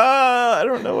of I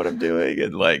don't know what I'm doing.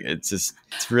 And it's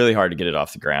really hard to get it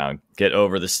off the ground, get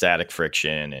over the static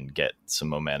friction and get some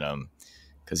momentum,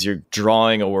 because you're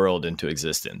drawing a world into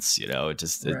existence,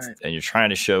 and you're trying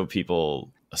to show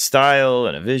people a style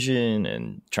and a vision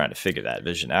and trying to figure that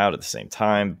vision out at the same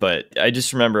time. But I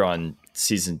just remember on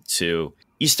season 2,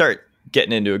 you start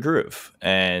getting into a groove,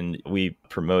 and we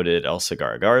promoted Elsa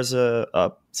Garagarza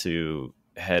up to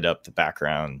head up the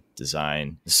background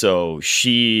design. So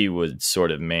she would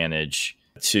sort of manage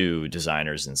 2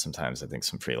 designers and sometimes I think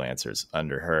some freelancers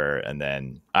under her. And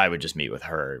then I would just meet with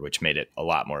her, which made it a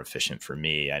lot more efficient for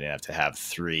me. I didn't have to have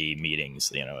 3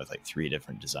 meetings, with like 3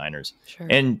 different designers. Sure.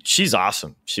 And she's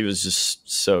awesome. She was just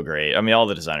so great. I mean, all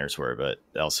the designers were, but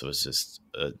Elsa was just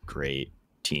a great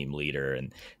team leader.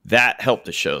 And that helped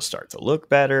the show start to look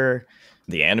better.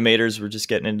 The animators were just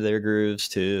getting into their grooves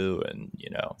too. And,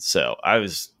 so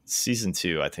season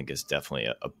 2, I think, is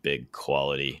definitely a big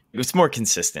quality. It was more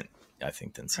consistent, I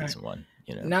think, than season 1.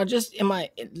 Now, just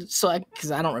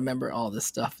because I don't remember all this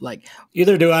stuff. Like,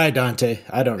 either do I, Dante.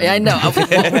 I don't remember. Yeah, I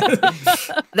know.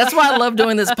 That's why I love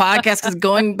doing this podcast, because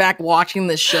going back watching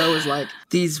this show is like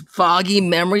these foggy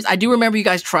memories. I do remember you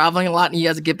guys traveling a lot, and you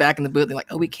guys would get back in the booth and like,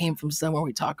 oh, we came from somewhere.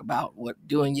 We talk about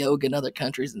doing yoga in other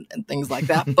countries and things like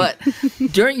that. But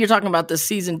you're talking about this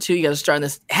season 2, you guys are starting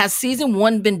this. Has season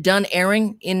 1 been done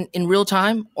airing in real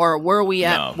time, or where are we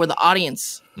at? No. Where the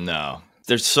audience? No.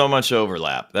 There's so much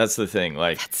overlap. That's the thing.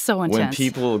 Like, that's so intense. When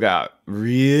people got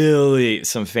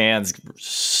some fans,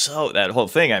 that whole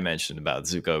thing I mentioned about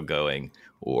Zuko going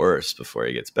worse before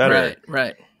he gets better.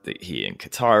 Right. He and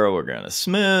Katara were going to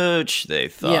smooch. They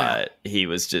thought he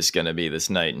was just going to be this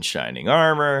knight in shining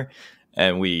armor.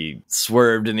 And we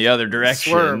swerved in the other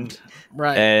direction.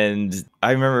 Right. And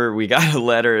I remember we got a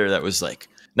letter that was like,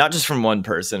 not just from one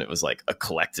person. It was like a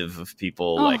collective of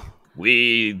people. Oh. Like,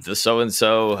 we, the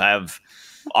so-and-so, have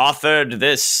authored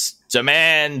this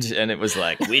demand. And it was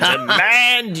like, we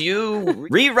demand you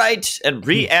rewrite and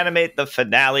reanimate the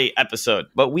finale episode.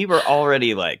 But we were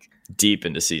already like deep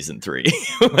into season 3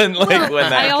 when that came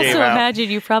out. I also imagine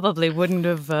you probably wouldn't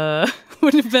have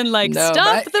been like,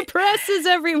 stop the presses,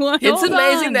 everyone. It's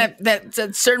amazing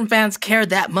that certain fans care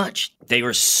that much. They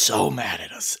were so mad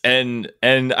at us. And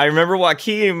I remember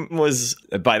Joaquin was,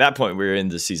 by that point, we were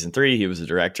into season 3. He was a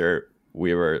director.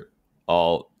 We were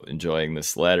all enjoying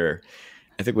this letter.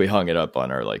 I think we hung it up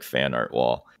on our like fan art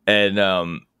wall. And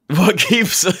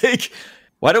Joaquin's like,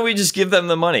 why don't we just give them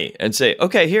the money and say,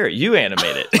 okay, here, you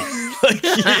animate it.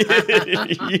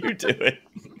 You do it.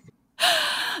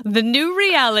 The new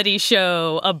reality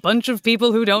show, a bunch of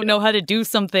people who don't know how to do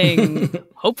something.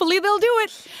 Hopefully they'll do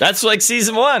it. That's like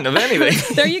season 1 of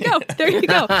anything. There you go.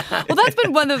 Well, that's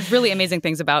been one of the really amazing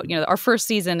things about, our first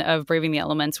season of Braving the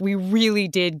Elements. We really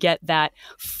did get that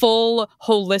full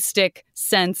holistic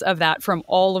sense of that from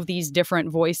all of these different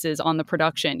voices on the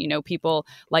production. People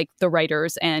like the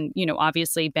writers and,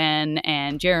 obviously Ben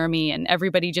and Jeremy and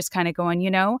everybody just kind of going,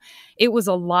 it was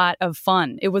a lot of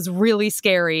fun. It was really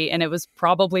scary, and it was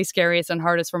probably scariest and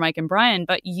hardest for Mike and Brian,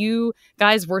 but you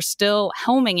guys were still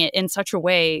helming it in such a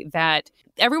way that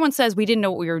everyone says we didn't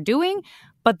know what we were doing,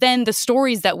 but then the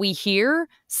stories that we hear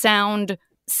sound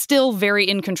still very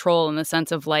in control, in the sense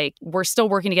of like, we're still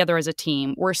working together as a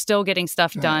team. We're still getting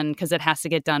stuff done because it has to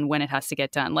get done when it has to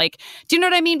get done. Like, do you know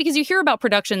what I mean? Because you hear about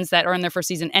productions that are in their first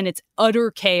season and it's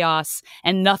utter chaos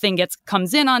and nothing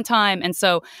comes in on time. And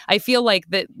so I feel like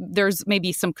that there's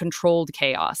maybe some controlled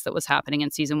chaos that was happening in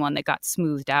season 1 that got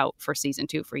smoothed out for season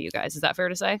 2 for you guys. Is that fair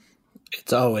to say?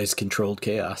 It's always controlled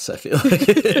chaos, I feel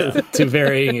like, to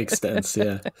varying extents,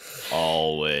 yeah.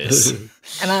 Always.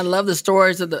 And I love the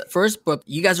stories of the first book.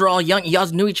 You guys are all young. You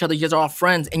guys knew each other. You guys are all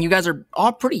friends. And you guys are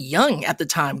all pretty young at the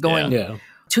time going,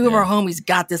 two of our homies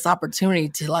got this opportunity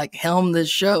to like helm this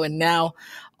show. And now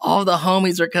all the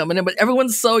homies are coming in, but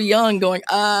everyone's so young going,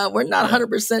 we're not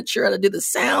 100% sure how to do the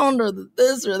sound or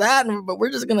this or that, but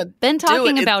we're just going to Ben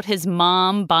talking about his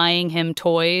mom buying him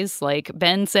toys, like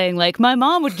Ben saying like, my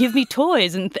mom would give me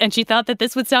toys and she thought that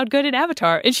this would sound good in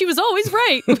Avatar. And she was always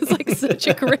right. It was like such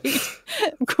a great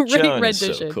Joan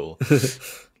rendition. Is so cool.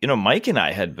 Mike and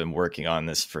I had been working on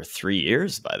this for 3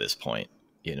 years by this point,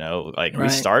 we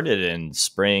started in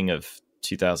spring of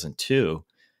 2002.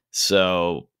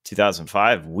 So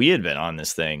 2005, we had been on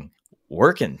this thing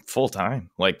working full time,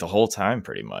 like the whole time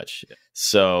pretty much.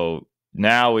 So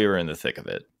now we were in the thick of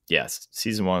it. Yes,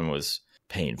 season 1 was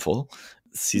painful.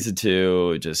 Season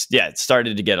 2 it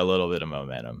started to get a little bit of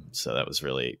momentum. So that was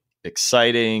really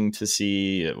exciting to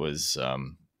see. It was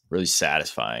really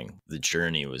satisfying. The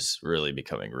journey was really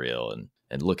becoming real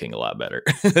and looking a lot better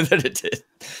than it did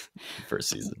first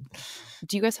season.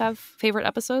 Do you guys have favorite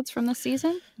episodes from this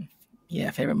season?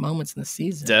 Yeah, favorite moments in the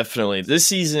season. Definitely. This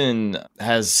season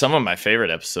has some of my favorite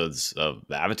episodes of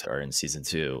Avatar in season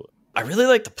 2. I really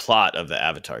like the plot of the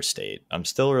Avatar state. I'm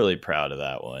still really proud of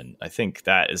that one. I think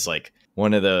that is like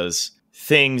one of those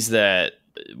things that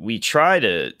we try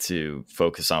to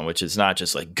focus on, which is not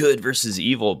just like good versus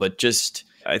evil, but just,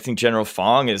 I think General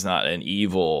Fong is not an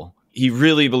evil. He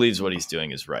really believes what he's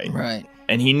doing is right. Right.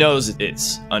 And he knows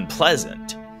it's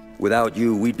unpleasant. Without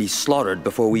you, we'd be slaughtered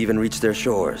before we even reach their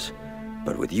shores.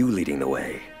 But with you leading the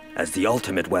way, as the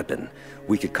ultimate weapon,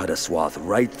 we could cut a swath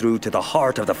right through to the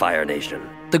heart of the Fire Nation.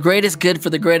 The greatest good for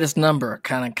the greatest number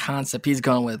kind of concept he's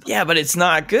going with. Yeah, but it's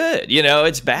not good.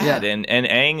 It's bad. Yeah. And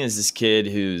Aang is this kid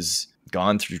who's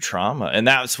gone through trauma. And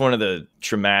that's one of the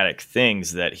traumatic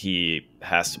things that he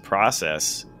has to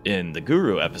process in the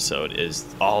Guru episode is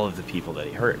all of the people that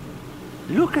he hurt.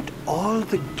 Look at all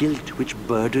the guilt which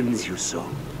burdens you so.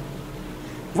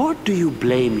 What do you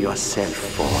blame yourself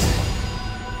for?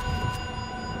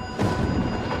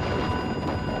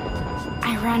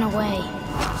 I ran away.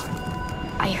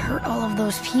 I hurt all of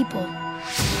those people.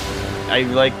 I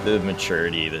like the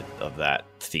maturity of that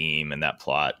theme and that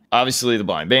plot. Obviously, The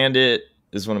Blind Bandit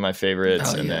is one of my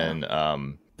favorites. And then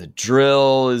The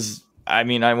Drill is, I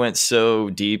went so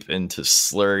deep into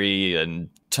slurry and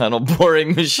tunnel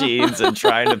boring machines and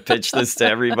trying to pitch this to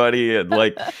everybody and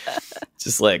what?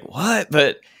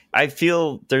 But I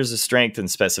feel there's a strength in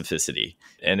specificity,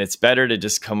 and it's better to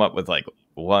just come up with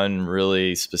one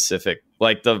really specific,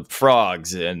 like the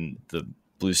frogs and the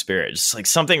Blue Spirit, just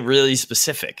something really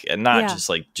specific and not just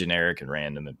generic and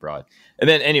random and broad. And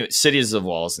then anyway, Cities of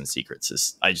Walls and Secrets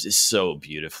is so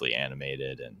beautifully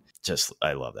animated, and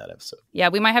I love that episode. Yeah,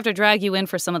 we might have to drag you in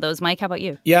for some of those. Mike, how about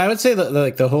you? Yeah, I would say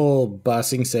that the whole Ba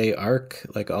Sing Se arc,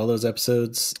 all those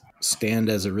episodes stand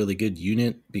as a really good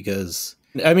unit because,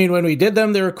 when we did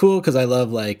them, they were cool because I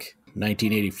love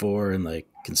 1984 and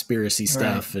conspiracy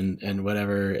stuff and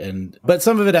whatever. But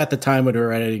some of it at the time when we were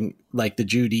writing the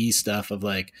Judy stuff of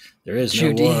there is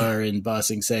no war in Ba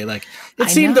Sing Se, it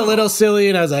seemed a little silly,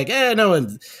 and I was no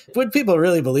one would people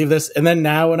really believe this. And then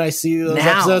now when I see those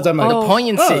episodes, I'm the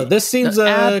poignancy. This seems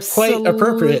quite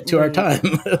appropriate to our time.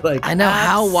 I know.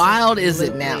 How wild is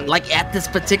it now? At this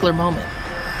particular moment.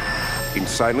 In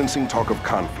silencing talk of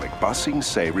conflict, Ba Sing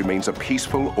Se remains a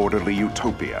peaceful, orderly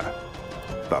utopia.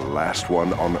 The last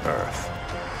one on Earth.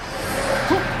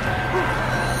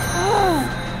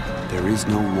 There is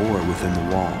no war within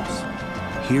the walls.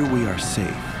 Here we are safe.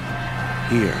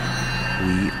 Here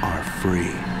we are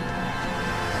free.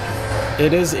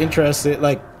 It is interesting,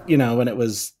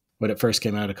 when it first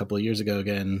came out a couple of years ago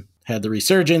again, had the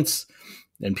resurgence,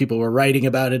 and people were writing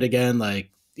about it again.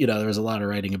 There was a lot of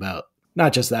writing about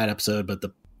not just that episode, but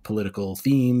the political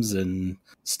themes and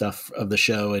stuff of the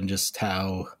show and just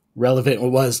how relevant it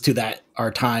was to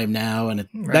our time now. And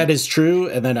that is true.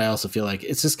 And then I also feel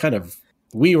it's just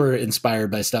we were inspired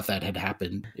by stuff that had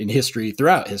happened in history,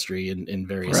 throughout history in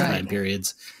various time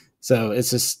periods. So it's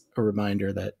just a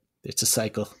reminder that it's a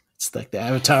cycle. It's the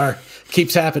Avatar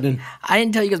keeps happening. I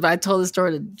didn't tell you guys, but I told this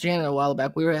story to Janet a while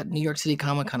back. We were at New York City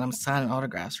Comic Con. I'm signing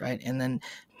autographs, right? And then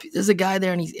there's a guy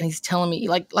there, and he's telling me,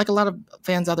 like a lot of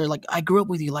fans out there, I grew up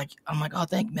with you. I'm like, oh,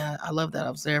 thank you, man. I love that.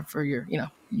 I was there for your,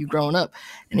 you growing up.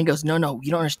 And he goes, no,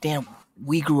 you don't understand.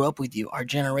 We grew up with you, our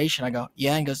generation. I go,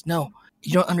 yeah. And he goes, no,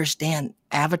 you don't understand.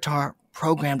 Avatar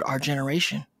programmed our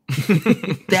generation.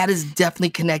 That is definitely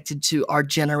connected to our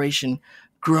generation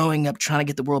growing up trying to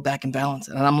get the world back in balance.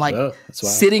 And I'm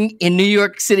sitting in New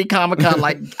York City Comic Con,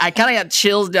 I kind of got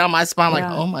chills down my spine,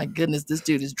 oh my goodness, this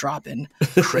dude is dropping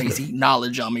crazy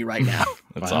knowledge on me right now.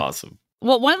 That's awesome.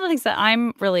 Well, one of the things that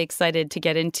I'm really excited to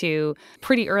get into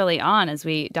pretty early on as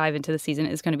we dive into the season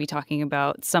is going to be talking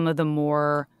about some of the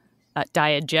more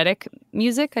diegetic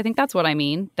music. I think that's what I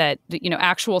mean, that,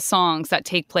 actual songs that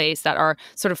take place that are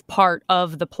sort of part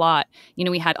of the plot.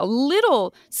 We had a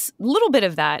little bit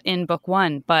of that in book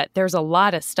 1, but there's a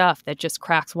lot of stuff that just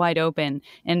cracks wide open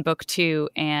in book 2.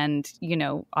 And,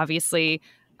 obviously,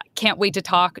 I can't wait to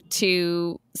talk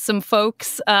to some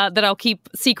folks that I'll keep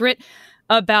secret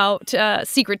about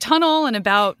Secret Tunnel and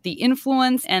about the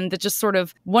influence and the just sort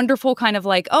of wonderful kind of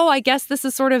I guess this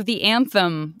is sort of the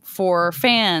anthem for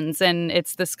fans. And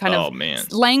it's this kind of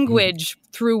language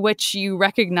through which you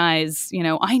recognize,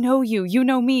 I know you, you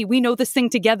know me, we know this thing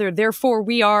together, therefore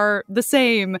we are the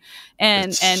same.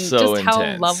 And so just intense.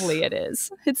 How lovely it is.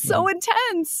 It's so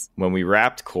intense. When we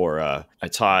wrapped Korra, I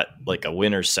taught a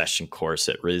winter session course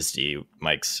at RISD,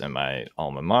 Mike's and my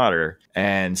alma mater.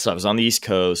 And so I was on the East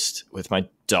Coast with my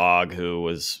dog, who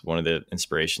was one of the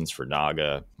inspirations for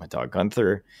Naga, my dog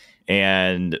Gunther.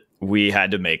 And we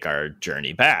had to make our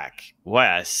journey back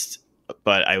west.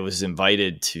 But I was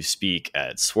invited to speak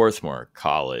at Swarthmore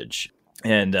College.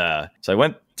 And so I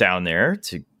went down there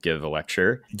to give a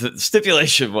lecture. The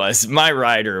stipulation was, my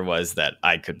rider was that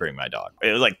I could bring my dog.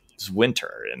 It was it's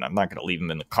winter and I'm not going to leave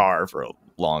him in the car for a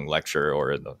long lecture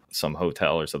or in some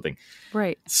hotel or something.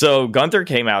 Right. So Gunther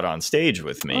came out on stage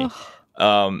with me.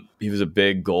 He was a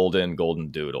big golden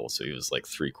doodle. So he was like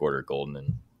 3/4 golden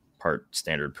and part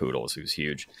standard poodle. So he was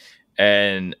huge.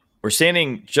 And we're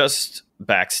standing just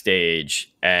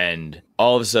backstage, and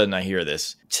all of a sudden I hear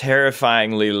this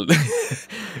terrifyingly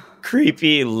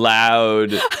creepy,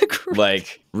 loud,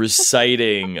 like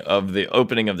reciting of the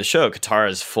opening of the show.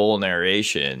 Katara's full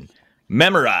narration,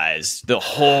 memorized. The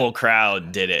whole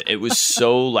crowd did it. It was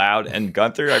so loud. And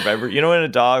Gunther, I remember, you know, when a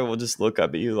dog will just look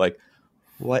up at you like,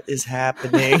 what is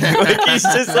happening? Like, he's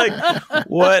just like,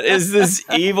 what is this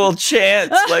evil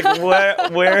chant? Like,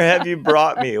 where have you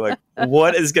brought me? Like,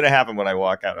 what is going to happen when I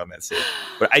walk out on that stage?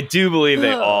 But I do believe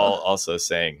they all also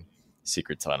sang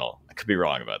Secret Tunnel. I could be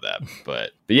wrong about that.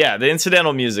 But yeah, the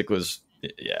incidental music was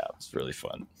really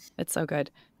fun. It's so good.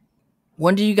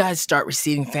 When do you guys start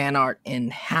receiving fan art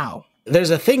and how? There's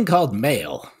a thing called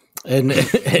mail. And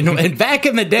back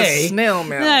in the day, snail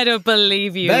mail. I don't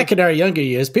believe you. Back in our younger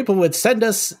years, people would send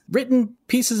us written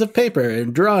pieces of paper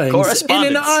and drawings in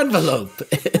an envelope.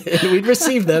 And we'd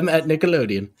receive them at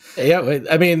Nickelodeon. Yeah,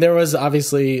 I mean, there was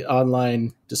obviously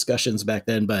online discussions back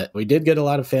then, but we did get a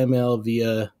lot of fan mail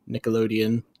via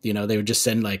Nickelodeon. You know, they would just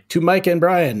send like to Mike and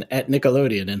Brian at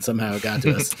Nickelodeon, and somehow it got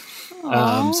to us.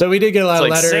 So we did get a lot of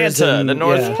letters, Santa, and the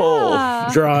North Pole,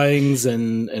 drawings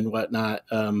and whatnot.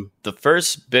 The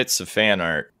first bits of fan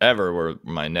art ever were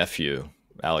my nephew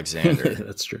Alexander.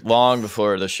 That's true. Long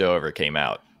before the show ever came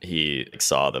out, he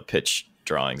saw the pitch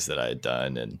drawings that I had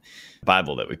done and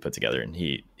Bible that we put together, and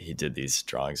he did these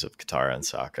drawings of Katara and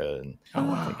Sokka and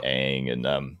I think Aang,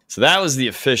 and so that was the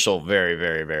official very,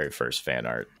 very, very first fan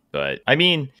art. But I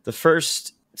mean, the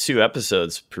first 2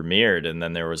 episodes premiered, and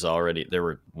then there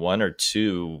were 1 or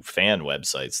 2 fan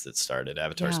websites that started,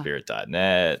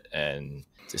 avatarspirit.net and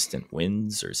Distant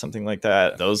Winds or something like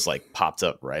that. Those like popped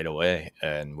up right away,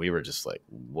 and we were just like,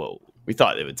 whoa. We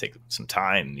thought it would take some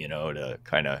time, you know, to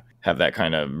kind of have that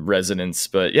kind of resonance.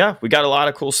 But yeah, we got a lot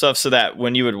of cool stuff, so that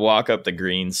when you would walk up the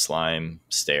green slime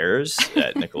stairs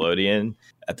at Nickelodeon,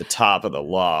 at the top of the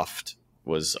loft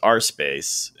was our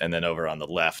space, and then over on the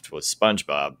left was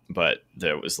SpongeBob, but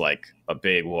there was like a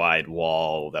big wide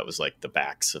wall that was like the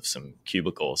backs of some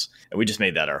cubicles, and we just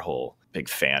made that our whole big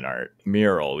fan art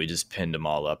mural. We just pinned them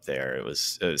all up there. It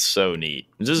was so neat.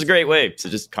 It was just a great way to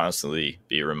just constantly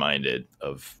be reminded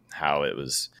of how it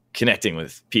was connecting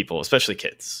with people, especially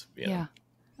kids. You know? Yeah.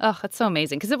 Oh, that's so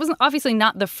amazing. Because it was obviously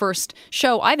not the first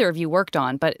show either of you worked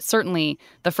on, but certainly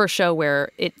the first show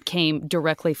where it came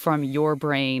directly from your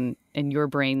brain and your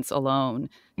brains alone.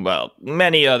 Well,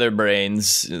 many other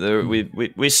brains. We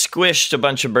squished a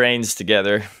bunch of brains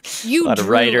together. You a lot of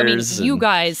writers. You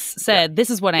guys said, this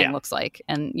is what Aang looks like.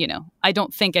 And, you know, I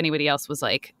don't think anybody else was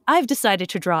like, I've decided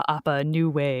to draw Appa a new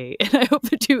way. And I hope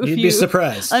the two of you be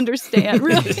surprised. Understand.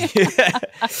 Really?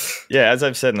 Yeah, as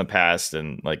I've said in the past,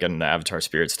 and like in the Avatar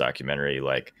Spirits documentary,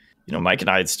 like, you know, Mike and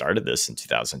I had started this in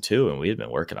 2002, and we had been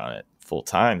working on it full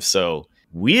time. So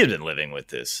we had been living with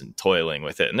this and toiling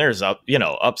with it. And there's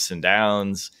ups and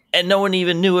downs, and no one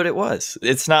even knew what it was.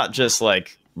 It's not just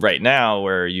like right now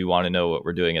where you want to know what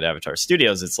we're doing at Avatar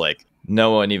Studios. It's like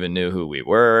no one even knew who we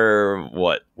were,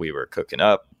 what we were cooking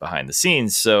up behind the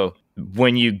scenes. So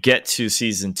when you get to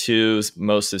season 2,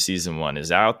 most of season 1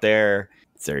 is out there.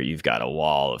 You've got a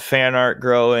wall of fan art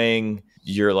growing.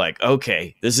 You're like,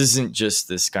 okay, this isn't just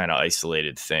this kind of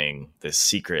isolated thing, this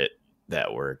secret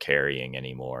that we're carrying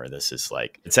anymore. This is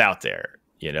like, it's out there,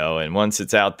 you know, and once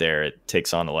it's out there, it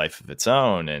takes on a life of its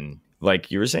own. And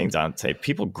like you were saying, Dante,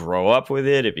 people grow up with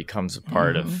it. It becomes a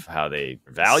part of how they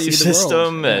value the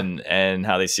system and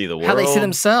how they see the world. How they see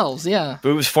themselves, yeah. But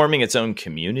it was forming its own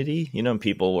community, you know, and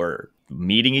people were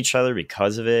meeting each other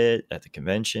because of it at the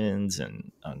conventions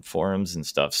and on forums and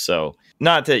stuff. So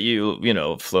not that you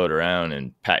float around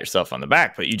and pat yourself on the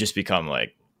back, but you just become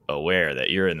like aware that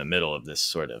you're in the middle of this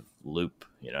sort of loop,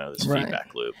 you know, this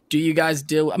feedback loop. Do you guys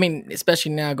I mean,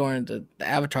 especially now going into the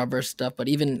Avatarverse stuff, but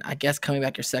even, I guess, coming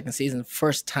back your second season,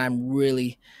 first time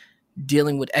really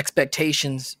dealing with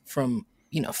expectations from,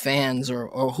 you know, fans or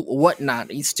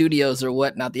whatnot, studios or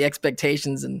whatnot, the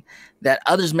expectations and that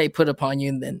others may put upon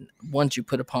you than ones you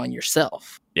put upon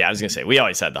yourself. Yeah, I was going to say, we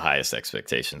always had the highest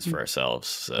expectations for ourselves.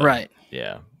 So, right.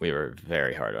 Yeah, we were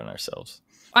very hard on ourselves.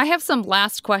 I have some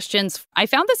last questions. I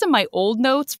found this in my old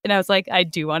notes, and I was like, I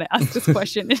do want to ask this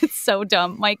question. It's so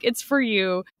dumb. Mike, it's for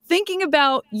you. thinking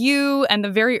about you and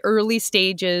the very early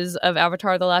stages of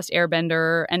Avatar: The Last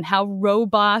Airbender and how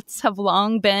robots have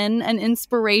long been an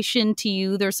inspiration to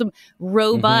you. There's some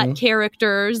robot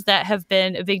characters that have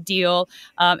been a big deal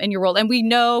in your world. And we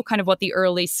know kind of what the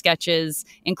early sketches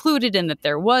included, and that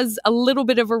there was a little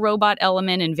bit of a robot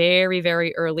element in very,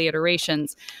 very early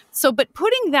iterations. So, but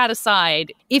putting that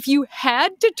aside, if you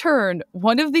had to turn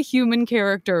one of the human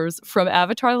characters from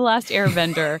Avatar: The Last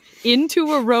Airbender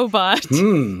into a robot,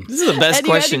 this is the best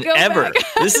question ever.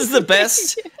 This is the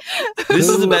best. This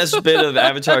is the best bit of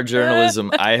Avatar journalism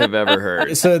I have ever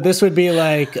heard. So this would be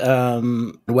like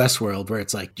Westworld, where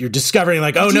it's like you're discovering,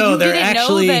 like, oh no, they're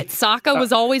actually know that Sokka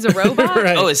was always a robot.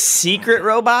 Right. Oh, a secret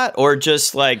robot, or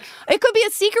just like it could be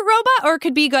a secret robot, or it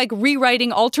could be like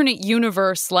rewriting alternate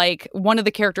universe. Like one of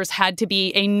the characters had to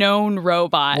be a known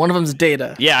robot. One of them's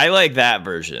Data. Yeah, I like that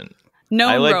version.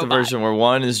 I like robot. the version where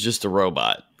one is just a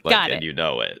robot. Like, Got it. And you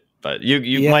know it. But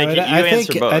Mike,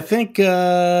 answer both. I think,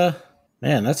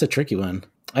 man, that's a tricky one.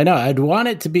 I know I'd want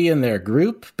it to be in their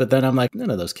group, but then I'm like,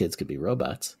 none of those kids could be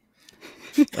robots.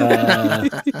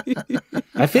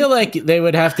 I feel like they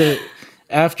would have to,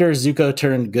 after Zuko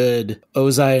turned good,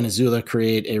 Ozai and Azula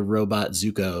create a robot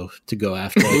Zuko to go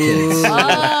after the kids.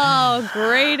 Oh,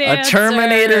 great answer. A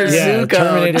Terminator Zuko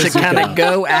Terminator to Zuko. kind of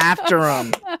go after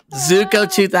him.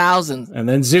 Zuko 2000. And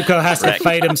then Zuko has to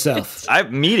fight himself. I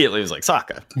immediately was like,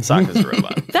 Sokka. Sokka's a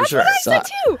robot. That's for sure. what I said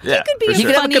too. Yeah, he could be for a He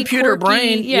could have a funny, computer quirky,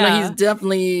 brain. Yeah. You know, he's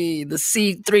definitely the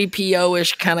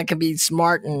C-3PO-ish kind of can be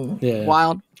smart and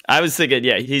wild. I was thinking,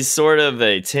 he's sort of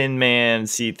a Tin Man,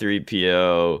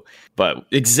 C-3PO, but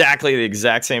exactly the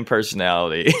exact same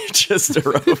personality, just a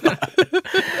robot.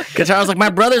 Katara's like, my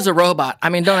brother's a robot. I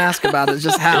mean, don't ask about it. It's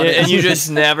just how it is. And you just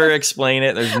never explain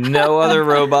it. There's no other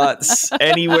robots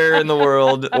anywhere in the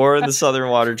world or in the Southern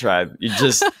Water Tribe. You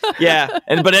just,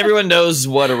 but everyone knows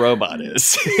what a robot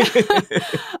is.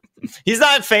 He's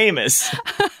not famous.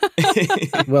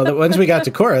 Well, once we got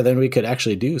to Korra, then we could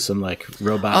actually do some like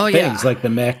robot things, like the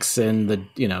mechs and the,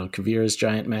 Kavira's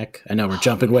giant mech. I know we're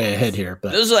jumping way ahead here,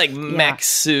 but those are like mech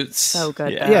suits. So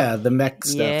good. Yeah, the mech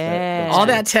stuff. Yeah. All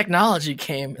that technology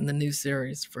came in the new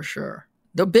series for sure.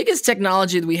 The biggest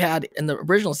technology that we had in the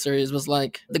original series was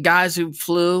like the guys who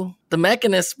flew. The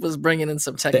Mechanist was bringing in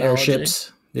some technology. The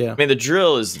airships. Yeah. I mean, the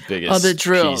drill is the biggest. Oh, the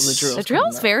drill. Piece. The drill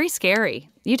is very scary.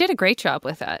 You did a great job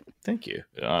with that. Thank you.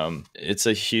 It's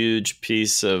a huge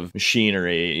piece of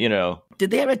machinery,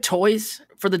 Did they have toys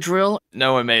for the drill?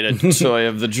 No one made a toy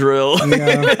of the drill. No.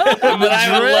 But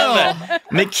I would love that.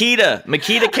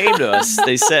 Makita came to us.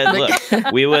 They said,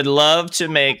 look, we would love to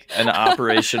make an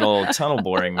operational tunnel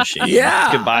boring machine. Yeah.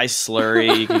 You could buy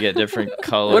slurry. You could get different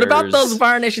colors. What about those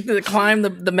Fire Nation that climb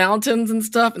the mountains and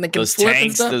stuff and they can those flip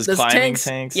tanks, and stuff? those climbing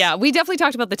tanks? Yeah, we definitely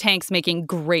talked about the tanks making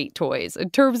great toys.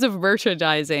 In terms of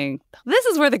merchandising, this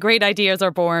is where the great ideas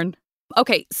are born.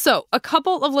 Okay, so a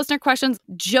couple of listener questions.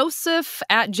 Joseph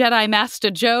at Jedi Master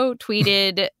Joe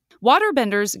tweeted,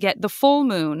 waterbenders get the full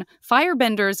moon,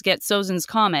 firebenders get Sozin's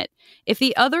comet. If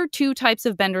the other two types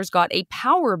of benders got a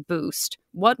power boost,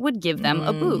 what would give them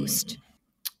a boost?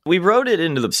 We wrote it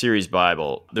into the series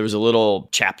Bible. There was a little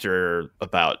chapter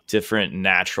about different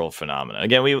natural phenomena.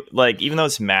 Again, even though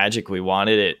it's magic, we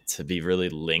wanted it to be really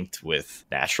linked with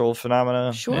natural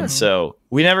phenomena. Sure. And so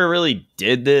we never really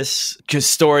did this because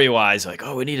story-wise,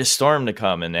 we need a storm to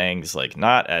come, and Aang's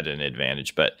not at an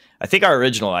advantage. But I think our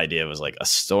original idea was a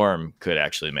storm could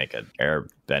actually make an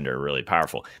airbender really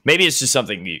powerful. Maybe it's just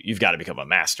something you've got to become a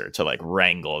master to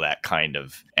wrangle that kind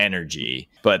of energy.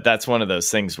 But that's one of those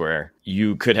things where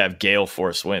you could have gale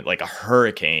force wind, like a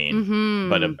hurricane,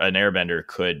 but an airbender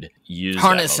could use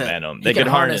harness that momentum. It. They could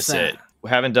harness it. We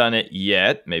haven't done it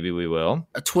yet. Maybe we will.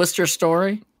 A Twister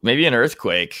story? Maybe an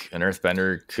earthquake. An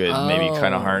earthbender could maybe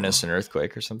kind of harness an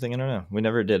earthquake or something. I don't know. We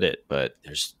never did it, but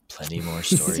there's plenty more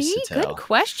stories to tell. Good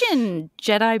question,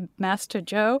 Jedi Master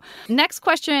Joe. Next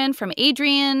question from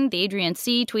Adrian. The Adrian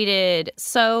C tweeted,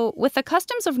 so with the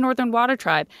customs of Northern Water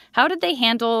Tribe, how did they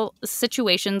handle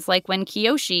situations like when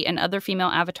Kyoshi and other female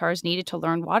avatars needed to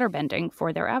learn waterbending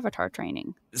for their avatar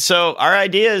training? So our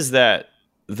idea is that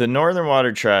the Northern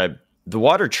Water Tribe, the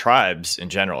water tribes in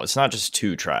general, it's not just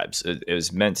two tribes. It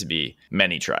was meant to be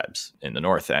many tribes in the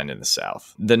north and in the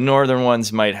south. The northern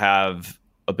ones might have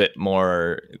a bit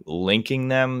more linking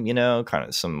them, kind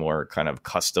of some more kind of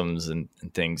customs and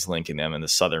things linking them. And the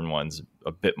southern ones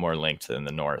a bit more linked than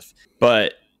the north.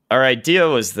 But our idea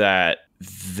was that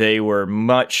they were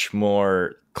much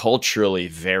more culturally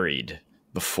varied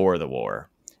before the war.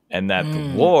 And that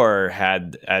the war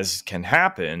had, as can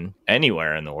happen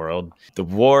anywhere in the world, the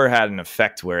war had an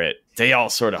effect where they all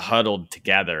sort of huddled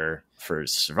together for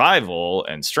survival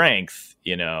and strength,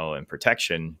 and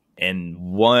protection. And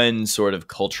one sort of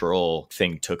cultural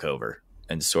thing took over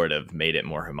and sort of made it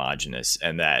more homogenous.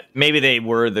 And that maybe they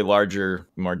were the larger,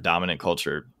 more dominant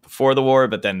culture before the war,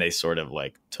 but then they sort of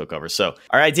like took over. So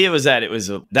our idea was that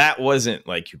that wasn't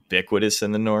like ubiquitous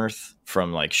in the North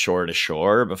from like shore to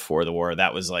shore before the war.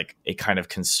 That was like a kind of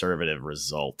conservative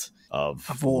result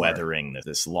of weathering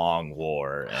this long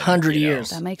war. 100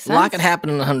 years. That makes sense. A lot could happen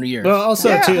in 100 years. Well,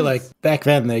 also, too, like back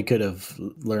then they could have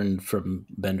learned from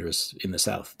Benders in the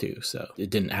South, too. So it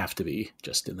didn't have to be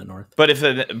just in the North. But if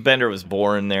a Bender was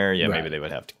born there, maybe they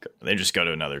would have to go. They just go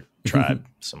to another tribe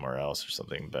somewhere else or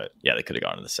something. But yeah, they could have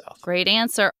gone to the South. Great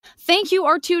answer. Thank you,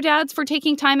 our two dads, for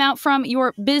taking time out from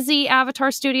your busy Avatar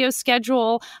Studios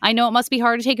schedule. I know it must be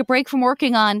hard to take a break from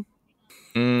working on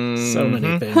so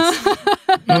many things.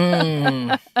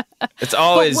 It's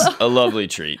always a lovely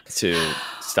treat to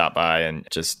stop by and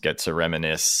just get to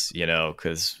reminisce,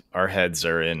 because our heads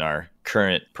are in our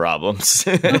current problems,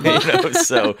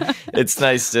 so it's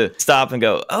nice to stop and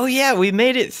go, oh yeah, we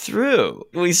made it through.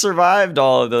 We survived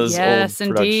all of those old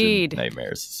production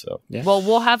nightmares. So well,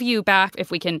 we'll have you back if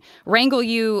we can wrangle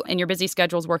you and your busy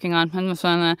schedules working on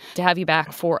to have you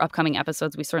back for upcoming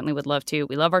episodes. We certainly would love to.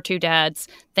 We love our two dads.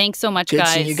 Thanks so much, Good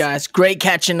guys. seeing you guys. Great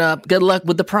catching up. Good luck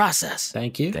with the process.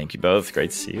 Thank you. Thank you both. Great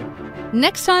to see you.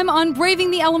 Next time on Braving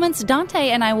the Elements, Dante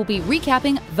and I will be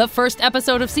recapping the first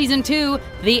episode of Season 2,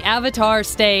 The Avatar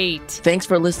State. Thanks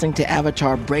for listening to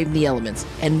Avatar Braving the Elements,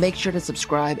 and make sure to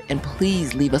subscribe and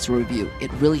please leave us a review.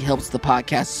 It really helps the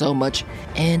podcast so much,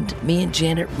 and me and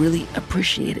Janet really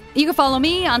appreciate it. You can follow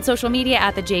me on social media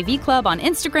at the JV Club on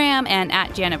Instagram and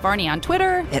at Janet Varney on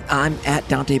Twitter. And I'm at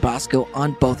Dante Bosco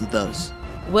on both of those.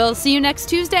 We'll see you next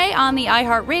Tuesday on the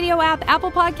iHeartRadio app,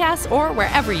 Apple Podcasts, or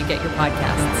wherever you get your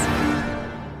podcasts.